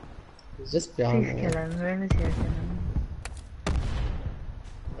 He's just behind Please me. kill him. Whoever's here, kill him.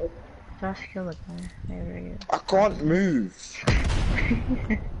 Josh, kill the guy. There he is. I can't move.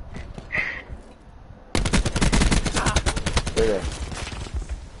 there.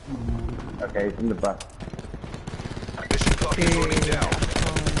 Okay, he's in the bus. Mission clock is running down.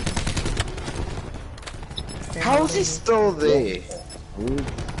 How is he still there? Dude, you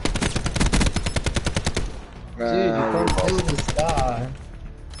can't kill this guy.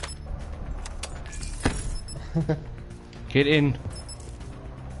 Get in.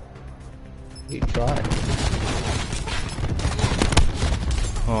 You tried.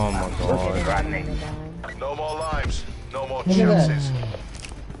 Oh my god. No more lives. No more Look at that. chances.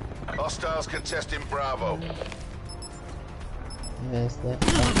 Hostiles contesting Bravo. Yes,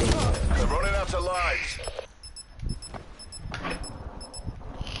 that's something. They're running out of lives.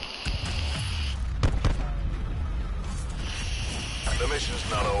 The mission's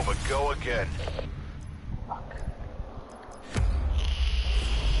not over. Go again.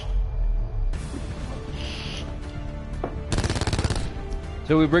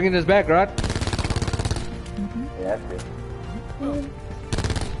 So we're bringing this back, right? Yeah, that's it.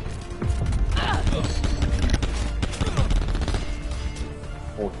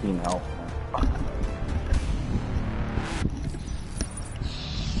 14 health.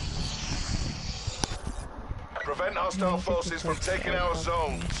 Prevent hostile forces from taking our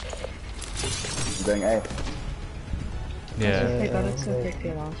zones. I'm going A. Yeah. They got it so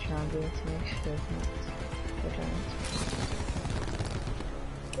quickly last round, we had to make sure it's not.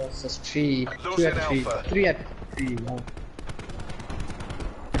 That's just three. Losing 2 at 3. Alpha. 3 at 3. No.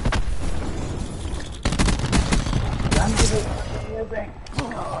 moving.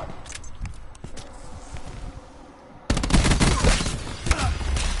 God.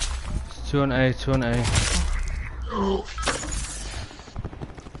 It's 2 on A, 2 on A.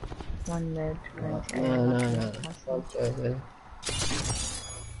 One mid, going to No. Fuck over.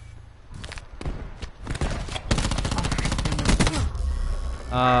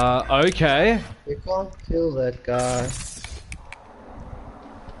 Okay. You can't kill that guy.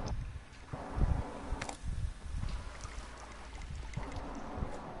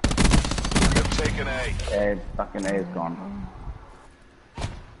 They've taken A. Yeah, fucking A is gone.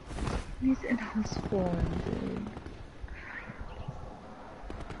 He's in our spawn, dude.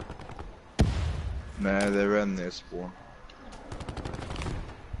 Nah, they ran their spawn.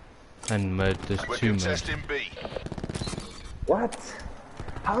 And mid, there's We're 2 mid. contesting B. What?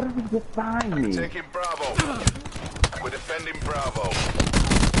 How did he get behind me? Taking Bravo. We're defending Bravo.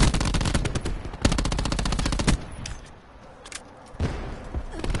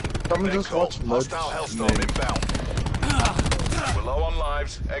 Someone just Echo, watch mid. hostile Hellstorm inbound. We're low on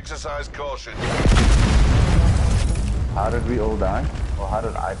lives. Exercise caution. How did we all die? Or how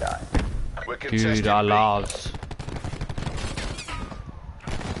did I die? We're contesting Dude, our B. lives.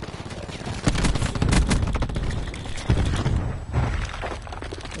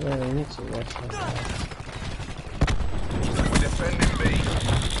 Yeah, I need to watch that. We're defending B.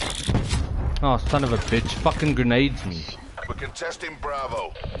 Oh, son of a bitch. Fucking grenades me. We're contesting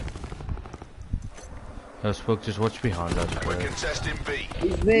Bravo. Oh, Spook, just watch behind us, bro. We're contesting B.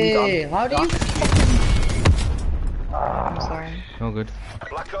 He's there! How do you I'm sorry. Oh, good.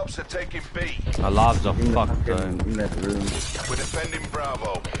 Black Ops are taking B. Our lives are In the fucked, fucking- though. in that room. We're defending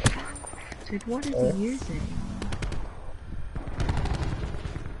Bravo. Dude, what is he using?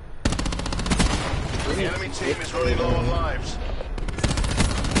 The enemy team is running low on lives.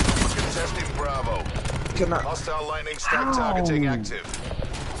 We're contesting Bravo. Can I? Hostile lightning strike targeting active.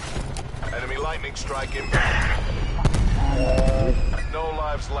 Enemy lightning strike inbound. No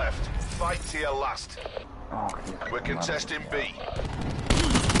lives left. Fight to your last. Oh, We're contesting B.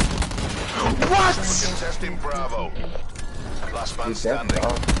 What? We're contesting Bravo. Last man he's dead. standing.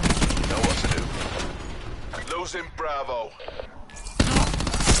 Oh, Know what to do. Losing Bravo.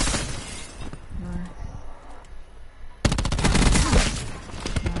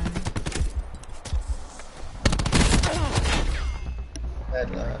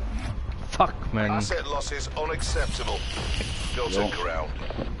 bad luck? Fuck, man. Asset losses unacceptable. Go take a round.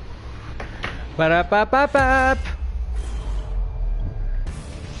 Ba-da-ba-ba-bap.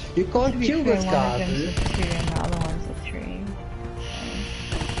 You can't kill this One guy, of them's dude. a tree and the other one's a tree.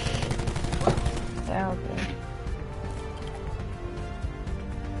 So out there.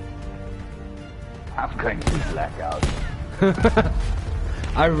 I'm going to blackout.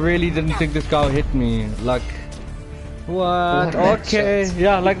 I really didn't think this guy hit me. Like, what? Okay,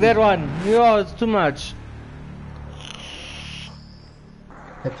 yeah, like that one. Yeah, it's too much.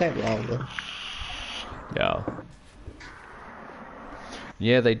 They played well, though. Yeah.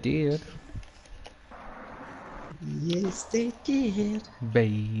 Yeah, they did. Yes, they did.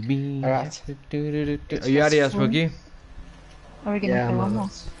 Baby. Alright. Are you out of here, Spooky? Are we gonna Yeah, play I'm one on more?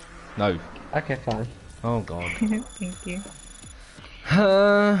 it. No. Okay, fine. Oh, God. Thank you.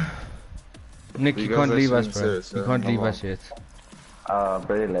 Nick, You you guys can't leave actually us, bro. serious, You yeah? can't leave Come us yet.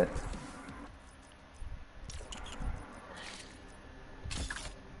 Very late.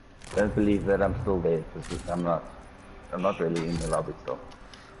 Don't believe that I'm still there, because I'm not really in the lobby still.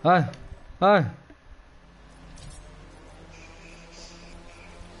 Hi. Hi.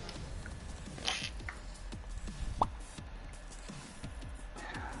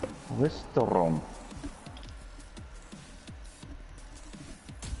 Where's the room?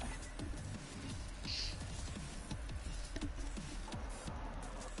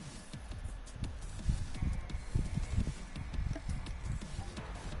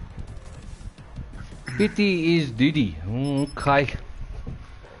 Pity is Diddy. Okay.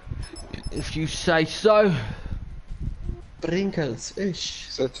 If you say so. Sprinkles, ish.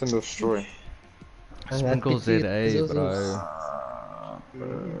 Set and destroy. Sprinkles Pity ZA, is bro.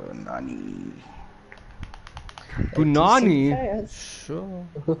 Nani. Punani? Sure.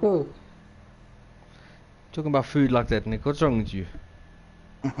 also. Talking about food like that, Nick. What's wrong with you?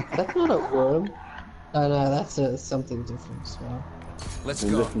 That's not a worm. Oh no, that's something different as well. Let's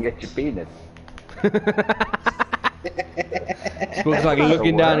You go. just get your penis. Spook's like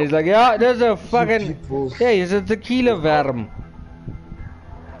looking down. He's like, yeah, there's a fucking. People. Yeah, it's a tequila worm.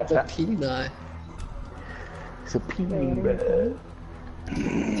 It's a peni. It's a penis, bro.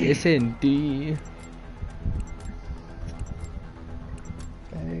 Yes, indeed.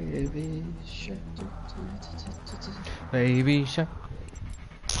 Baby. Baby shark. Baby shark.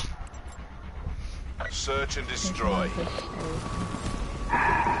 Search and destroy.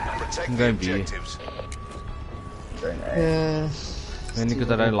 Protect I'm the going B. objectives. Yeah. Only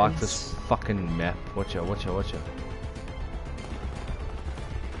because I don't like this fucking map. Watch out, watch out, watch out.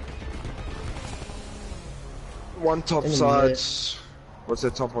 One top Enemy side. there. What's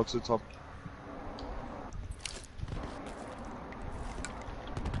the top? What's the top?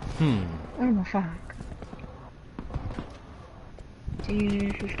 Hmm. Oh my fuck.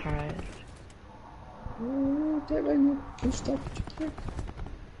 Jesus Christ. Oh, Devin, you stop.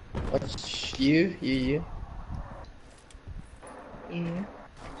 What's you? Yeah.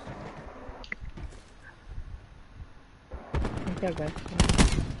 Okay, guys.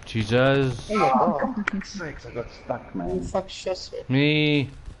 Jesus. Oh my god. Sakes, I got stuck, Who man. the fuck shot me? Me.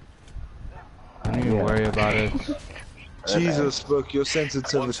 Don't even worry about it. Jesus, look, your One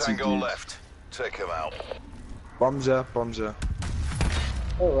sensitivity, tango dude. left. Take him out. Bombs ya, bombs ya.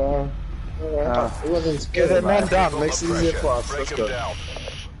 Oh wow. Alright. It wasn't Get that good. man down, Keep makes on it the easier pressure. for us. Break Let's him go. down.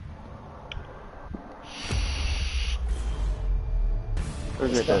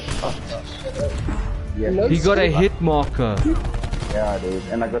 Look at that. No He got a scope. hit marker. Yeah, dude.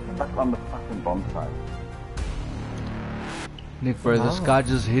 And I got stuck on the fucking bomb site. Nick, bro, this guy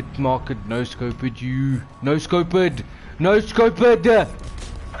just hit marked, no scoped you. No scoped! No scoped!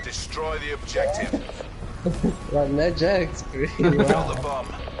 Destroy the objective. Right, no jokes, bro. Build the bomb.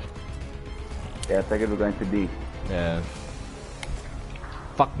 Yeah, I think we're going to D. Yeah.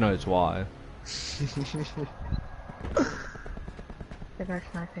 Fuck knows why. The guy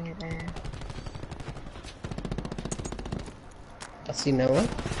sniping it there. I see no one.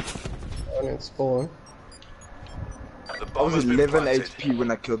 No one in spawn. The I bomb was has been 11 planted. HP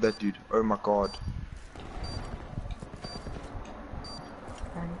when I killed that dude. Oh my god.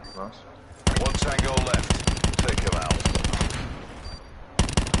 Thanks. Nice. One tango left. Take him out.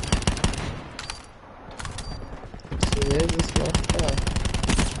 So there's this last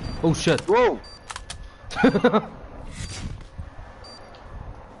guy. Oh shit. Whoa!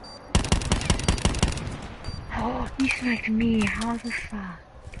 Oh, you sniped me. How the fuck?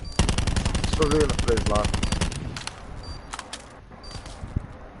 It's probably gonna play his life.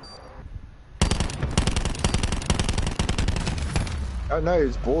 Oh no,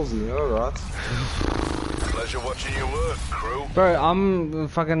 he's ballsy, alright. Pleasure watching you work, crew. Bro, I'm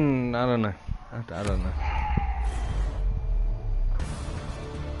fucking, I don't know. I don't know.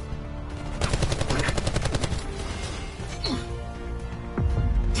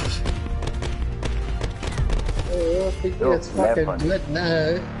 Oh, I think Oh, that's fucking weapon. good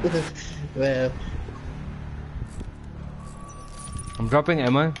now. Well, I'm dropping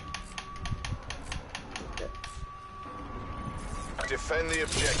ammo. Defend the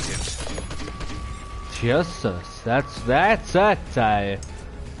objectives. Jesus, that's it.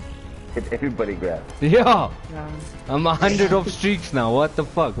 Hit everybody grab. Yeah, Yeah. I'm 100 off streaks now. What the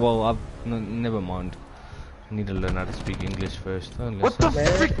fuck? Well, never mind. I need to learn how to speak English first. Oh, What the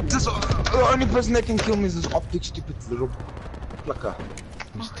listen. frick? The only person that can kill me is this optic stupid little plucker.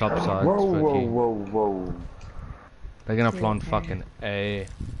 These top sides, Whoa, whoa, fucking. whoa, whoa. They're gonna plant fucking A.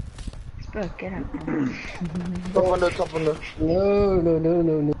 Bro, get up, bro. Top on the.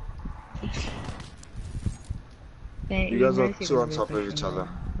 no. Yeah, You guys are know two on you're top of pushing each other.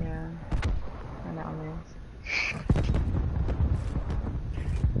 them. Yeah. And that one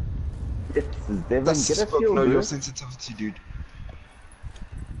Yes, Devin, That's get a spoke shield, no your dude. sensitivity, dude.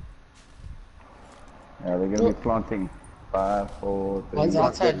 Yeah, they're gonna be planting. 5, 4, 3, One's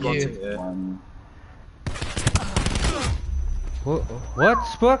outside Planting, you. yeah. 1. What?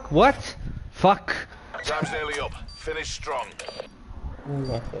 Spook? What? Fuck. Time's nearly up. Finish strong. Oh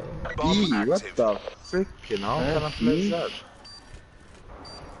my god. Bomb What active. the frickin' how can I play that?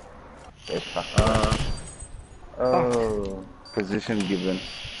 Yes, fuck. Oh, position given.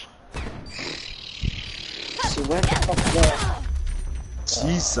 So where the fuck go?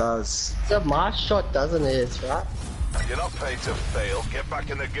 Jesus. So my shot doesn't hit, right? You're not paid to fail. Get back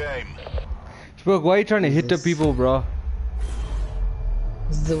in the game. Spook, why are you trying to hit the Jesus. people, bro?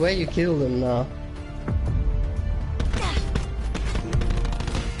 This is the way you kill them now.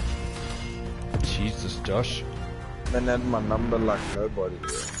 Jesus, Josh. Man had my number like nobody.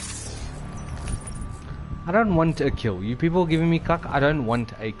 I don't want a kill. You people giving me cuck, I don't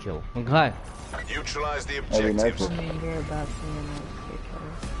want a kill. Okay. Neutralize the Oh, we know objectives. I mean, you're about to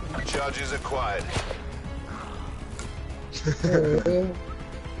see Charges acquired.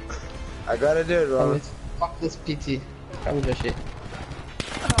 I gotta do it, Come Robyn. it. Fuck this PT. Come with your shit.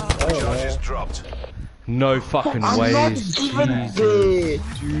 Charges dropped. No fucking I'm way. not even Jesus. there,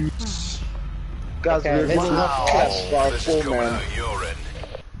 dude. Guys, Okay, we're let's getting not clashed by This is 4 coming man. out your end.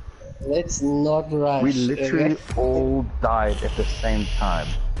 Let's not rush. We literally okay? all died at the same time.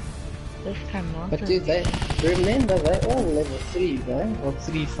 This time not. But dude, they remember they all level 3, right? Or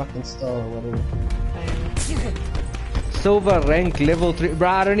 3 fucking star or whatever. Silver rank level 3. Bro,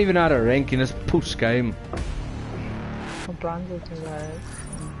 I don't even know how to rank in this push game. Bronze is less.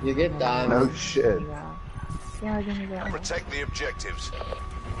 You get diamond. No shit. Yeah, I didn't get Protect the objectives.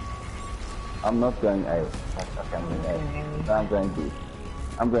 I'm not going A. Fuck, I'm going A. No, I'm going B.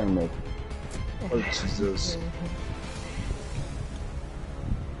 I'm going mid. Oh, Jesus.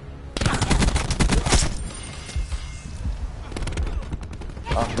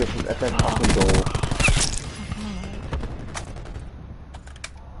 Oh, this is at that fucking door.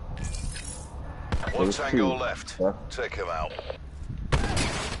 One There's tango two. left. Yeah. Take him out.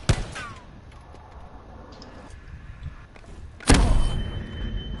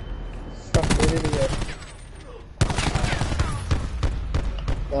 Fuck, where did he go?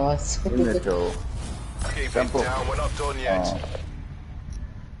 Nice. In the door. Keep it Jump up. down, we're not done yet. Oh.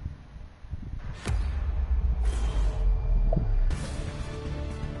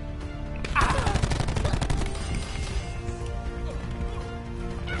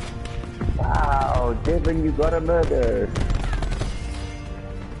 Wow, Devin, you got a murder.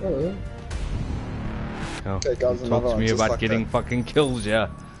 Oh, Oh, Okay, guys, he another talks to one, me just about like getting that. fucking kills, yeah.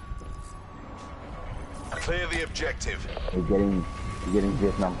 Clear the objective. You're getting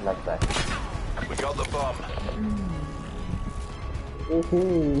Vietnam flashback. We got the bomb.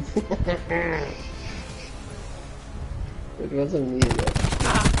 woohoo. It wasn't me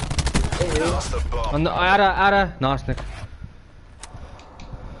though. Lost the bomb. On the Ada, nice Nick.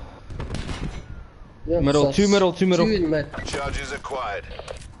 Yeah, Middle, two middle. Two in mid. Charges acquired.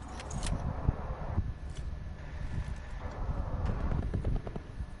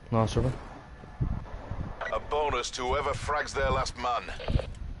 Nice, Robyn. A bonus to whoever frags their last man.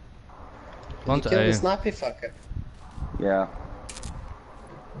 On You to killed the A. sniper fucker. Yeah.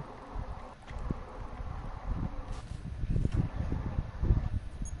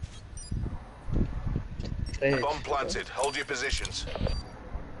 Great. Bomb planted. Hold your positions.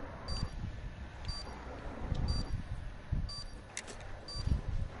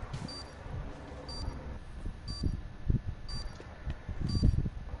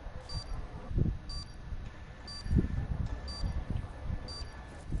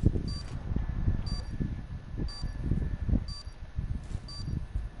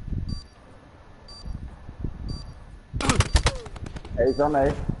 A's on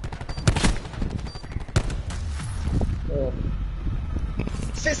A. Oh.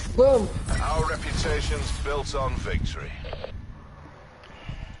 Fist bump! Our reputation's built on victory.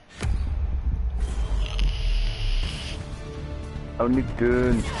 Only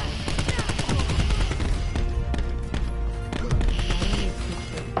Dunn.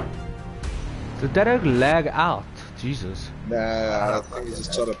 Did that ook lag out? Jesus. Nah, I think he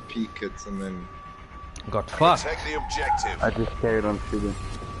just tried to peek it and then... Got fucked. Protect the objective. I just carried on shooting.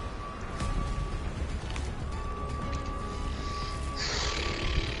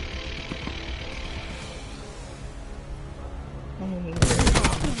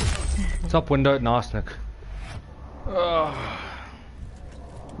 Top window, nice Nick.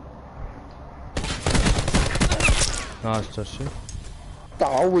 Nice, touch you. What the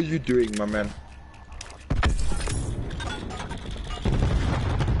hell were you doing, my man?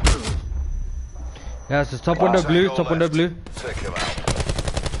 Yeah, it's top window blue, Tango top window left. blue. Take him out.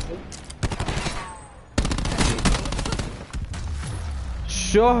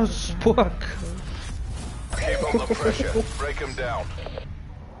 Sure, spook. Keep on the pressure. Break him down.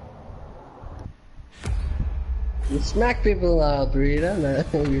 You smack people out, bro. You don't know.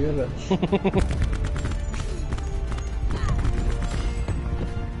 You don't know.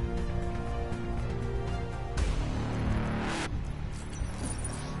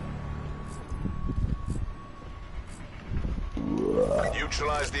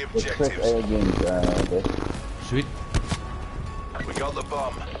 Neutralize the Let's press objectives. A again, Dave. Sweet. We got the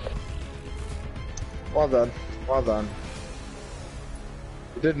bomb. Well done, well done.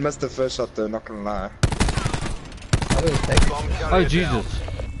 You did miss the first shot though, not gonna lie. I will take it. Bomb Oh carrier Jesus.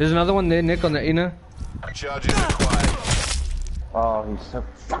 There's another one there, Nick, on the inner. down. Charges acquired. Oh, he's so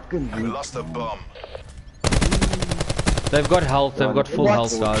fucking We weak. lost the bomb. They've got health, they've got full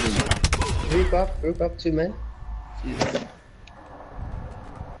health, guys. Group up, 2 men. Jesus.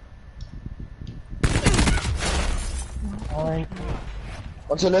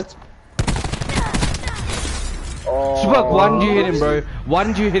 What's in it? Oh, Spook, why didn't you hit him, bro? Why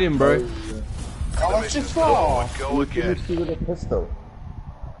didn't you hit him, bro? I was too far. Go again. Shoot with a pistol.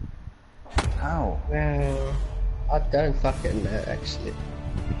 How? Well, I don't fucking know actually.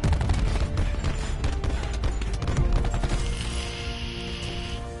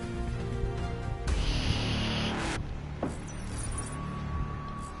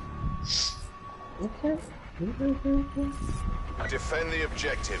 Okay. Defend the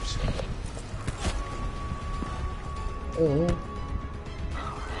objectives. Oh.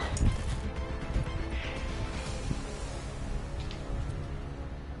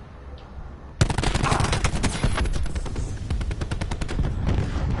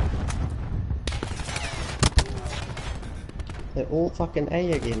 They're all fucking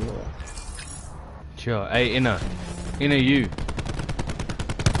A again, bro. Sure, hey, inner you.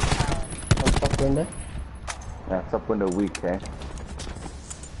 On top window. Yeah, top window weak, eh?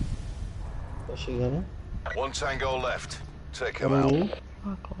 What's she gonna? One tango left. Take him What out. do you mean?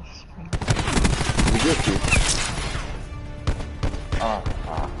 Fuck off. We get you.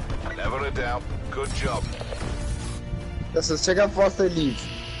 Never a doubt. Good job. Let's check how fast they leave.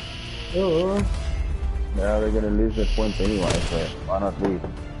 Oh, Yeah, they're gonna lose their points anyway, so why not leave?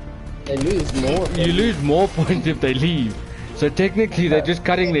 they lose more. You lose more points if they leave. So technically they're just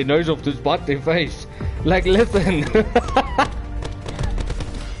cutting their nose off to spot their face. Like, listen.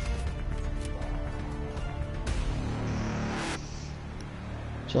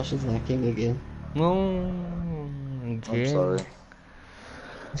 Josh is lacking again. No, I'm again. sorry.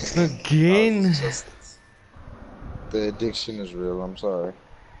 Again. Just, the addiction is real, I'm sorry.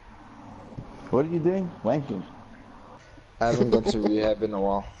 What are you doing? Wanking. I haven't gone to rehab in a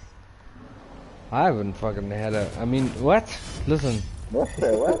while. I haven't fucking had a. I mean, what? Listen. What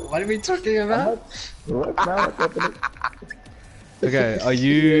the what? What are we talking about? What now? What's happening? Okay, are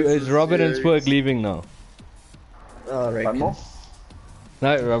you? Is Robyn and Spurg leaving now? Oh, I One reckon. more?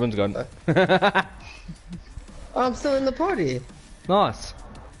 No, Robyn's gone. Oh, I'm still in the party. Nice.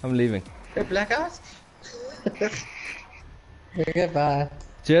 I'm leaving. Hey, blackout. Goodbye.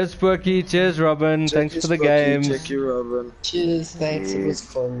 Cheers, Spurky. Cheers, Robyn. Thanks for the games. Check you, Robyn. Cheers, thanks. It was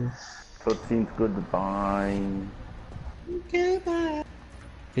fun. 13's goodbye. Goodbye.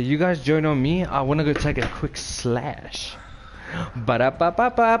 Hey, you guys join on me? I want to go take a quick slash.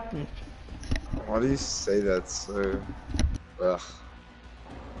 Ba-da-ba-ba-ba. Why do you say that so... Ugh.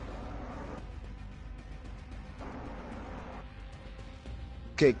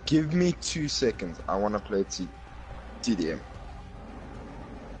 Okay, give me 2 seconds. I want to play TDM.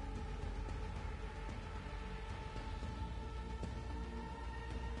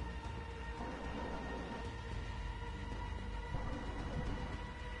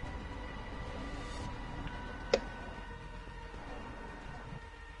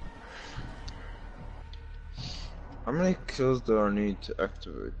 How many kills do I need to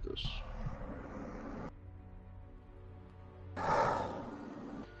activate this?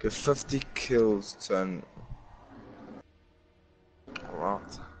 Okay, 50 kills turn a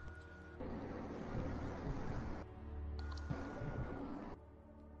lot.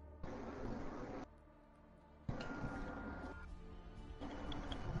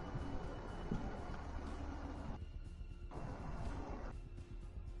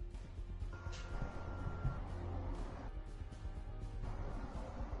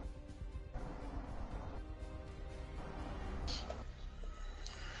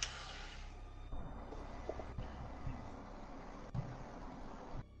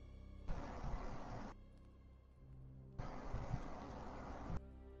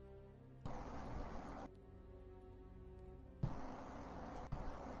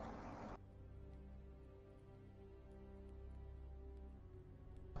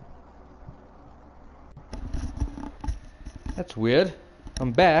 That's weird.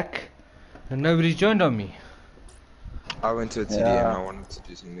 I'm back, and nobody's joined on me. I went to a TDM, Yeah. I wanted to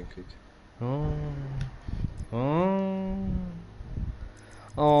do something quick. Oh. Oh.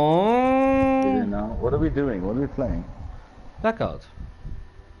 You Oh. know, what are we doing? What are we playing? Blackout.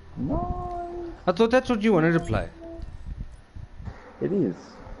 No, I thought that's what you wanted to play. it is.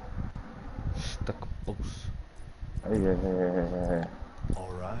 Stuck boss. Hey.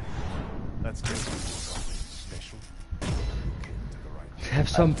 Alright, let's get something special. Came to the right. Have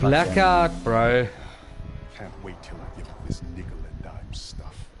some blackout, bro. Can't wait till I give up this nickel and dime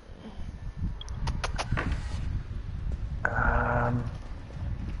stuff.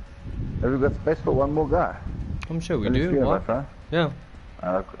 Have we got space for one more guy? I'm sure we Only do. three of What? us, right? Yeah.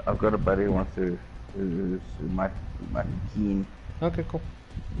 I've got a buddy who wants to, who might be keen. Okay, cool.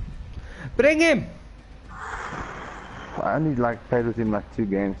 Bring him. I only played with him 2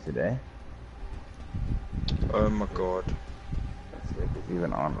 games today. Oh my god. Let's see if he's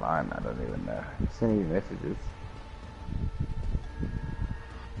even online. I don't even know. Send me messages.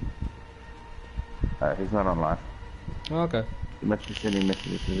 He's not online. Oh, okay. He must be sending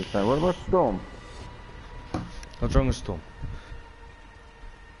messages to the phone. What about Storm? What's wrong with Storm?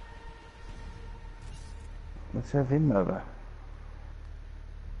 Let's have him over.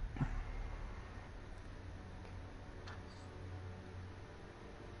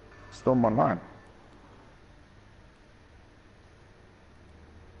 Storm online.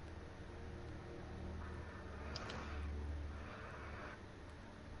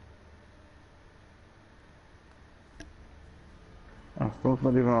 Oh, Storm's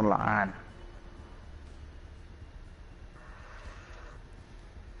not even online.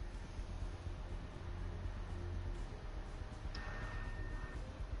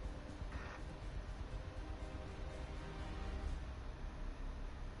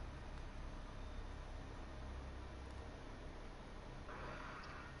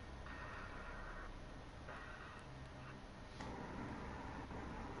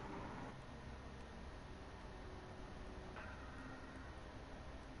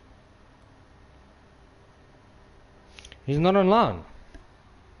 He's not online.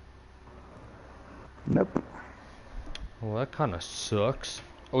 Nope. Well, that kind of sucks.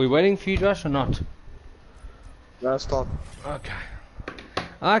 Are we waiting for you, Josh, or not? No, stop. Okay.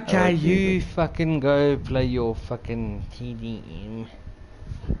 Okay, you fucking go play your fucking TDM.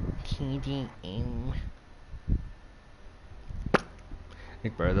 TDM.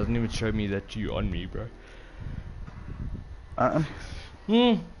 Nick, bro, it doesn't even show me that you on me, bro.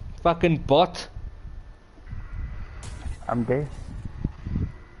 Fucking bot. I'm there.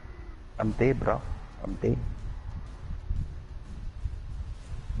 I'm there, bro. I'm there.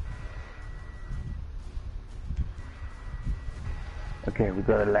 Okay, we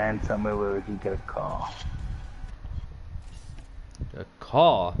gotta land somewhere where we can get a car. A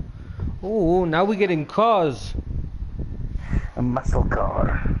car? Oh, now we're getting cars. A muscle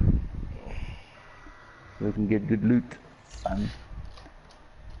car. We can get good loot, son.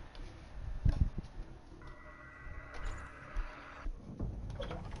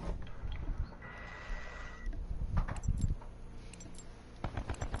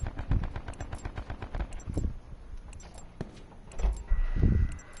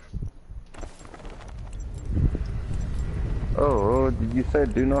 Oh, did you say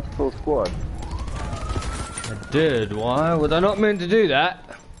do not kill squad? I did. Why? Was I not meant to do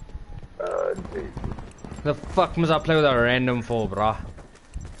that? Dude. The fuck must I play with a random for, bruh?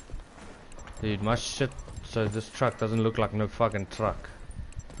 Dude, my shit. So this truck doesn't look like no fucking truck.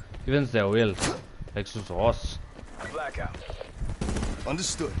 Even their wheels. Like so horse. Blackout.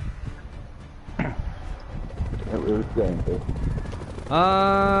 Understood. Where was going to?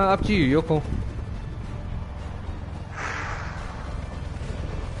 Up to you. You're cool.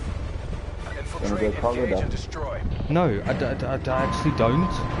 Infiltrate, engage, and destroy. No, I actually don't.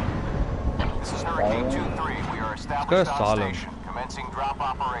 This is Hurricane 2-3. We are established on silent. station. Commencing drop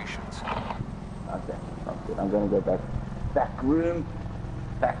operations. Okay, sounds good. I'm gonna go back room,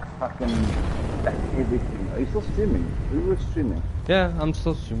 back everything. Are you still streaming? We were streaming. Yeah, I'm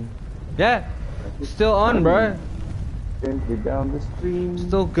still streaming. Yeah, still on, bro. Gently down the stream.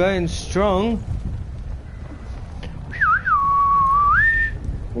 Still going strong.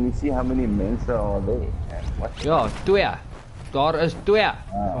 Can you see how many Mensa are there? Ja, 2. Daar is 2.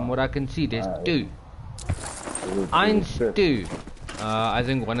 From what I can see, there's 2. 1, 2. I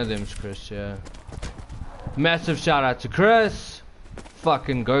think one of them's Chris, yeah. Massive shout out to Chris.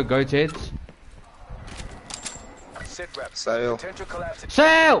 Fucking go Goatheads. Sit rep. Sail. Potential collapse.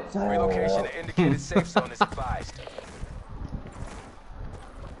 Sail! Relocation to indicated safe zone is advised.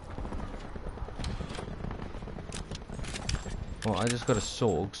 Well, I just got a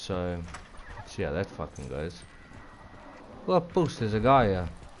sorg, so let's see how that fucking goes. Well, boost, there's a guy here.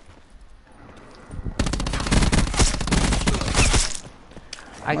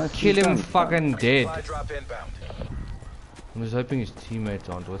 I kill him fucking dead. Supply drop inbound. I'm just hoping his teammates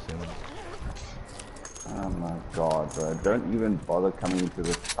aren't with him. Oh my god, bro. Don't even bother coming into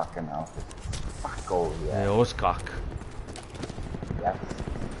this fucking house. Fuck all, Yeah, yeah. Oskak. Yes.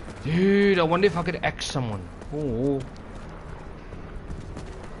 Dude, I wonder if I could axe someone. Oh.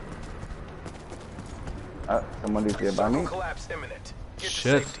 Somebody's here by me. Collapse imminent. Get to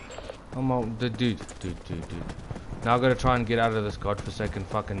Shit. safety. I'm out. Dude. Now I gotta try and get out of this godforsaken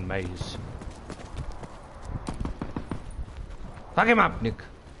fucking maze. Fuck him up, Nick.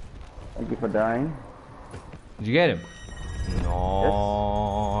 Thank you for dying. Did you get him?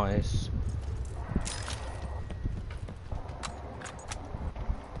 Nice.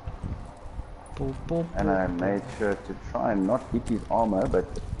 And I made sure to try and not hit his armor, but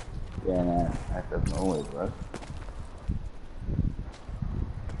yeah, no, that doesn't always work.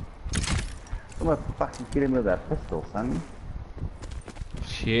 I'm gonna fucking kill him with that pistol, son.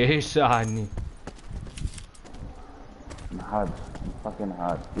 Yes, son. I'm hard. I'm fucking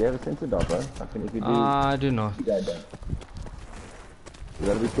hard. Do you have a sense of dog, bro? Fucking if you do... I do not. You guys don't. You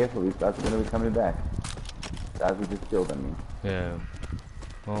gotta be careful, these guys are gonna be coming back. Guys who just killed on me. Yeah.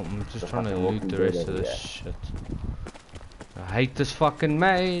 Well, I'm just The trying to fucking loot Walking the Dead rest of over this here. shit. I hate this fucking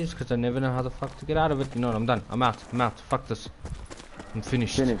maze, because I never know how the fuck to get out of it. You know what, I'm done. I'm out. I'm out. Fuck this. I'm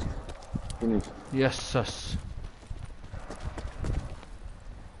finished. Finished. Finished. Yes, sus.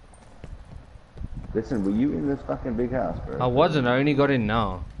 Listen, were you in this fucking big house, bro? I wasn't. I only got in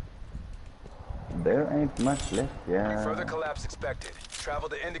now. There ain't much left, yeah. Further collapse expected. Travel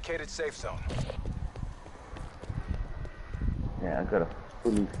to indicated safe zone. Yeah, I got a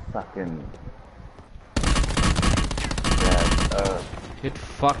fully fucking... Get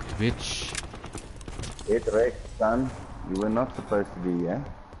fucked, bitch. Get wrecked, son. You were not supposed to be here.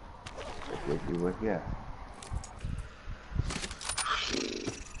 But yes, you were here.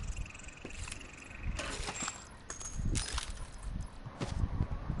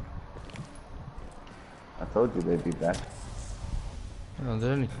 I told you they'd be back. Oh, there's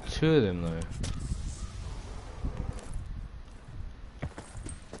only 2 of them though.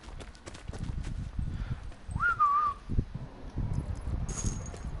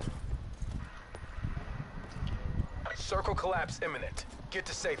 Circle collapse imminent. Get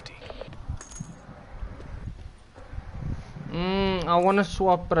to safety. I want to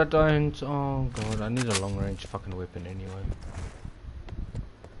swap, but I don't. Oh god, I need a long range fucking weapon anyway.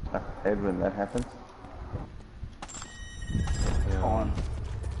 Ed, when that happens, Yeah. on.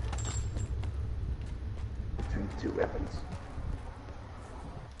 Between 2 weapons.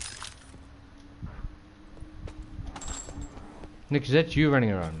 Nick, is that you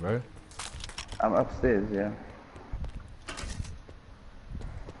running around, bro? I'm upstairs, yeah.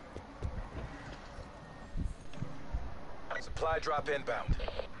 Supply drop inbound.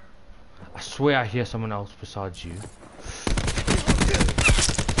 I swear I hear someone else besides you. Yeah,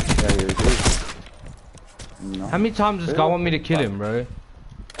 here it is. No. How many times does this guy want me to kill him, bro?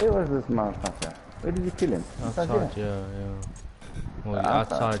 Where was this motherfucker? Where did you kill him? Outside, here? yeah. Well,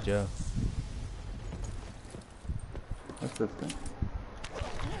 Outside? outside, yeah. What's this thing?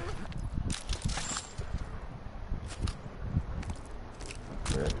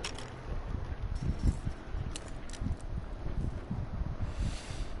 Good.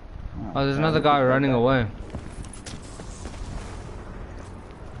 Oh, there's another guy running away.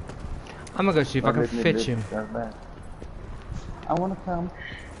 I'm gonna go see if I can fetch him. I wanna come.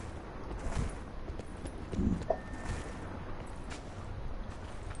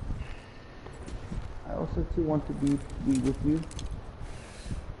 I also too want to be with you.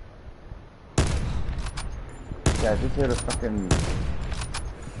 Yeah, I just heard a fucking...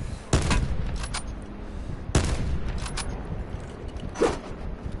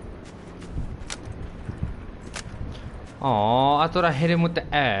 Oh, I thought I hit him with the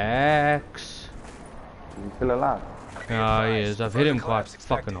axe. Is he still alive? Yeah, he is. I've hit him quite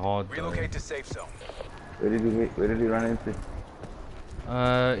fucking hard though. Relocate to safe zone. Where did he run into?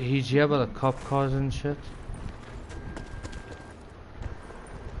 He's here by the cop cars and shit.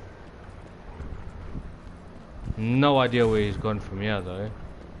 No idea where he's gone from here though.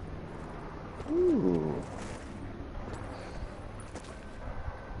 Ooh.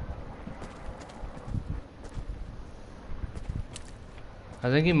 I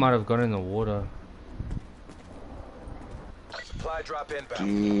think he might have gone in the water. Supply drop inbound.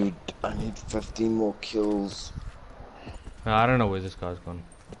 Dude, I need 15 more kills. I don't know where this guy's gone.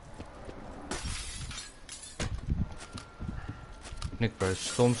 Nick, bro,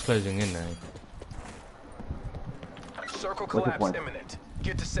 storm's closing in now. Circle collapse imminent.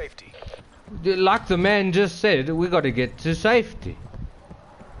 Get to safety. Like the man just said, we gotta get to safety.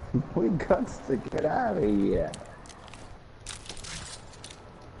 We got to get out of here.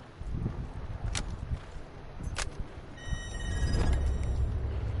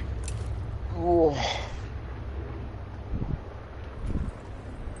 Oh.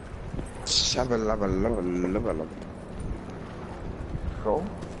 Lava. Troll?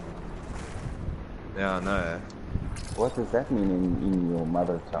 Yeah, I know. What does that mean in your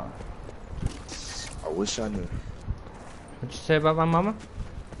mother tongue? I wish I knew. What'd you say about my mama?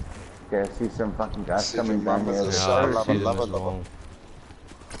 Okay, I see some fucking guys See coming your down here. mama's a Yeah, sorry, I lava, see them lava, as lava. well.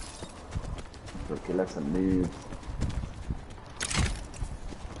 So kill us and leave.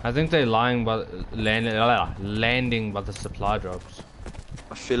 I think they're lying by landing by the supply drops.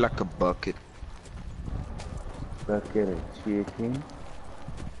 I feel like a bucket. Bucket of chicken.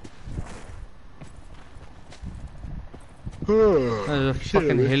 There's a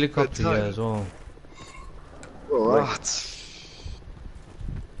fucking helicopter here as well. Alright.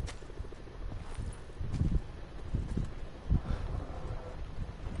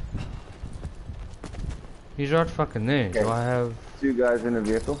 He's right fucking there. Okay. Do I have... 2 guys in a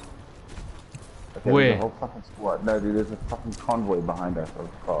vehicle. Okay, Where? there's a whole fucking squad. No, dude, there's a fucking convoy behind us of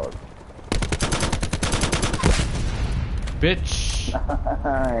cars. Bitch!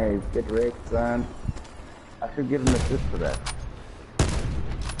 Nice, get wrecked, son. I should give him an assist for that.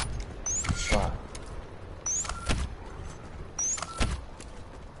 Fuck.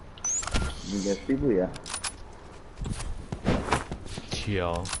 You get people here.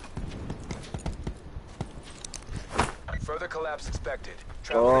 Yeah. Further collapse expected.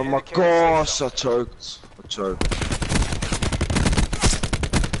 Oh my gosh, I choked.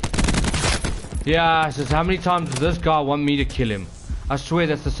 Yeah, it's just how many times does this guy want me to kill him? I swear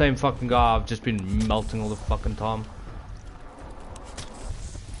that's the same fucking guy I've just been melting all the fucking time.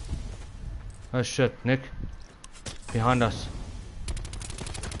 Oh shit, Nick. Behind us.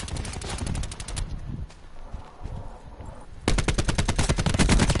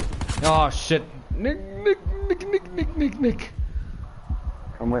 Oh shit. Nick.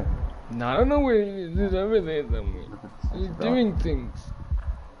 From where? No, I don't know where he is. He's over there somewhere. He's doing things.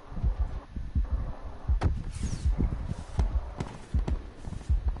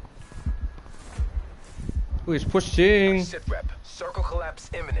 Oh, he's pushing. Sit rep. Circle collapse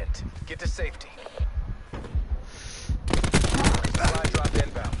imminent. Get to safety. Supply drop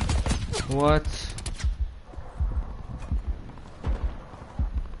inbound. What?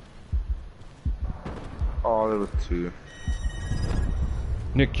 Oh, there was 2.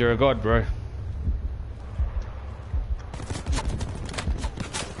 Nick, you're a god, bro.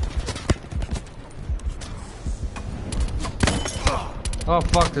 Oh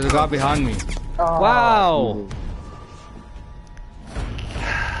fuck, there's a guy behind me. Oh, Wow!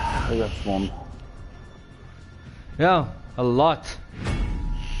 I got swarmed. Yeah, a lot.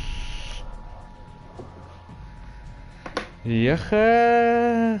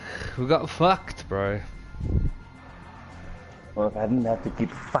 Yeah, we got fucked, bro. Well, if I didn't have to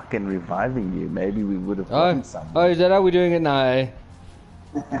keep fucking reviving you, maybe we would have gotten something. Oh, is that how we're doing it now, eh?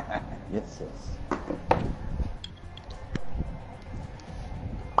 Yes.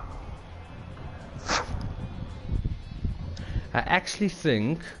 I actually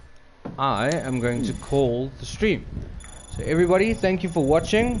think I am going to call the stream. So everybody, thank you for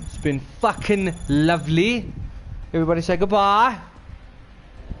watching. It's been fucking lovely. Everybody say goodbye.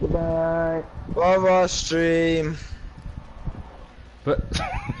 Goodbye. Bye-bye, stream. But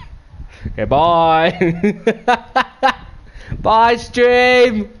okay, bye. Bye,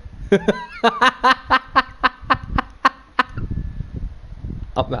 stream.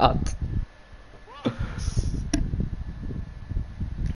 I'm out.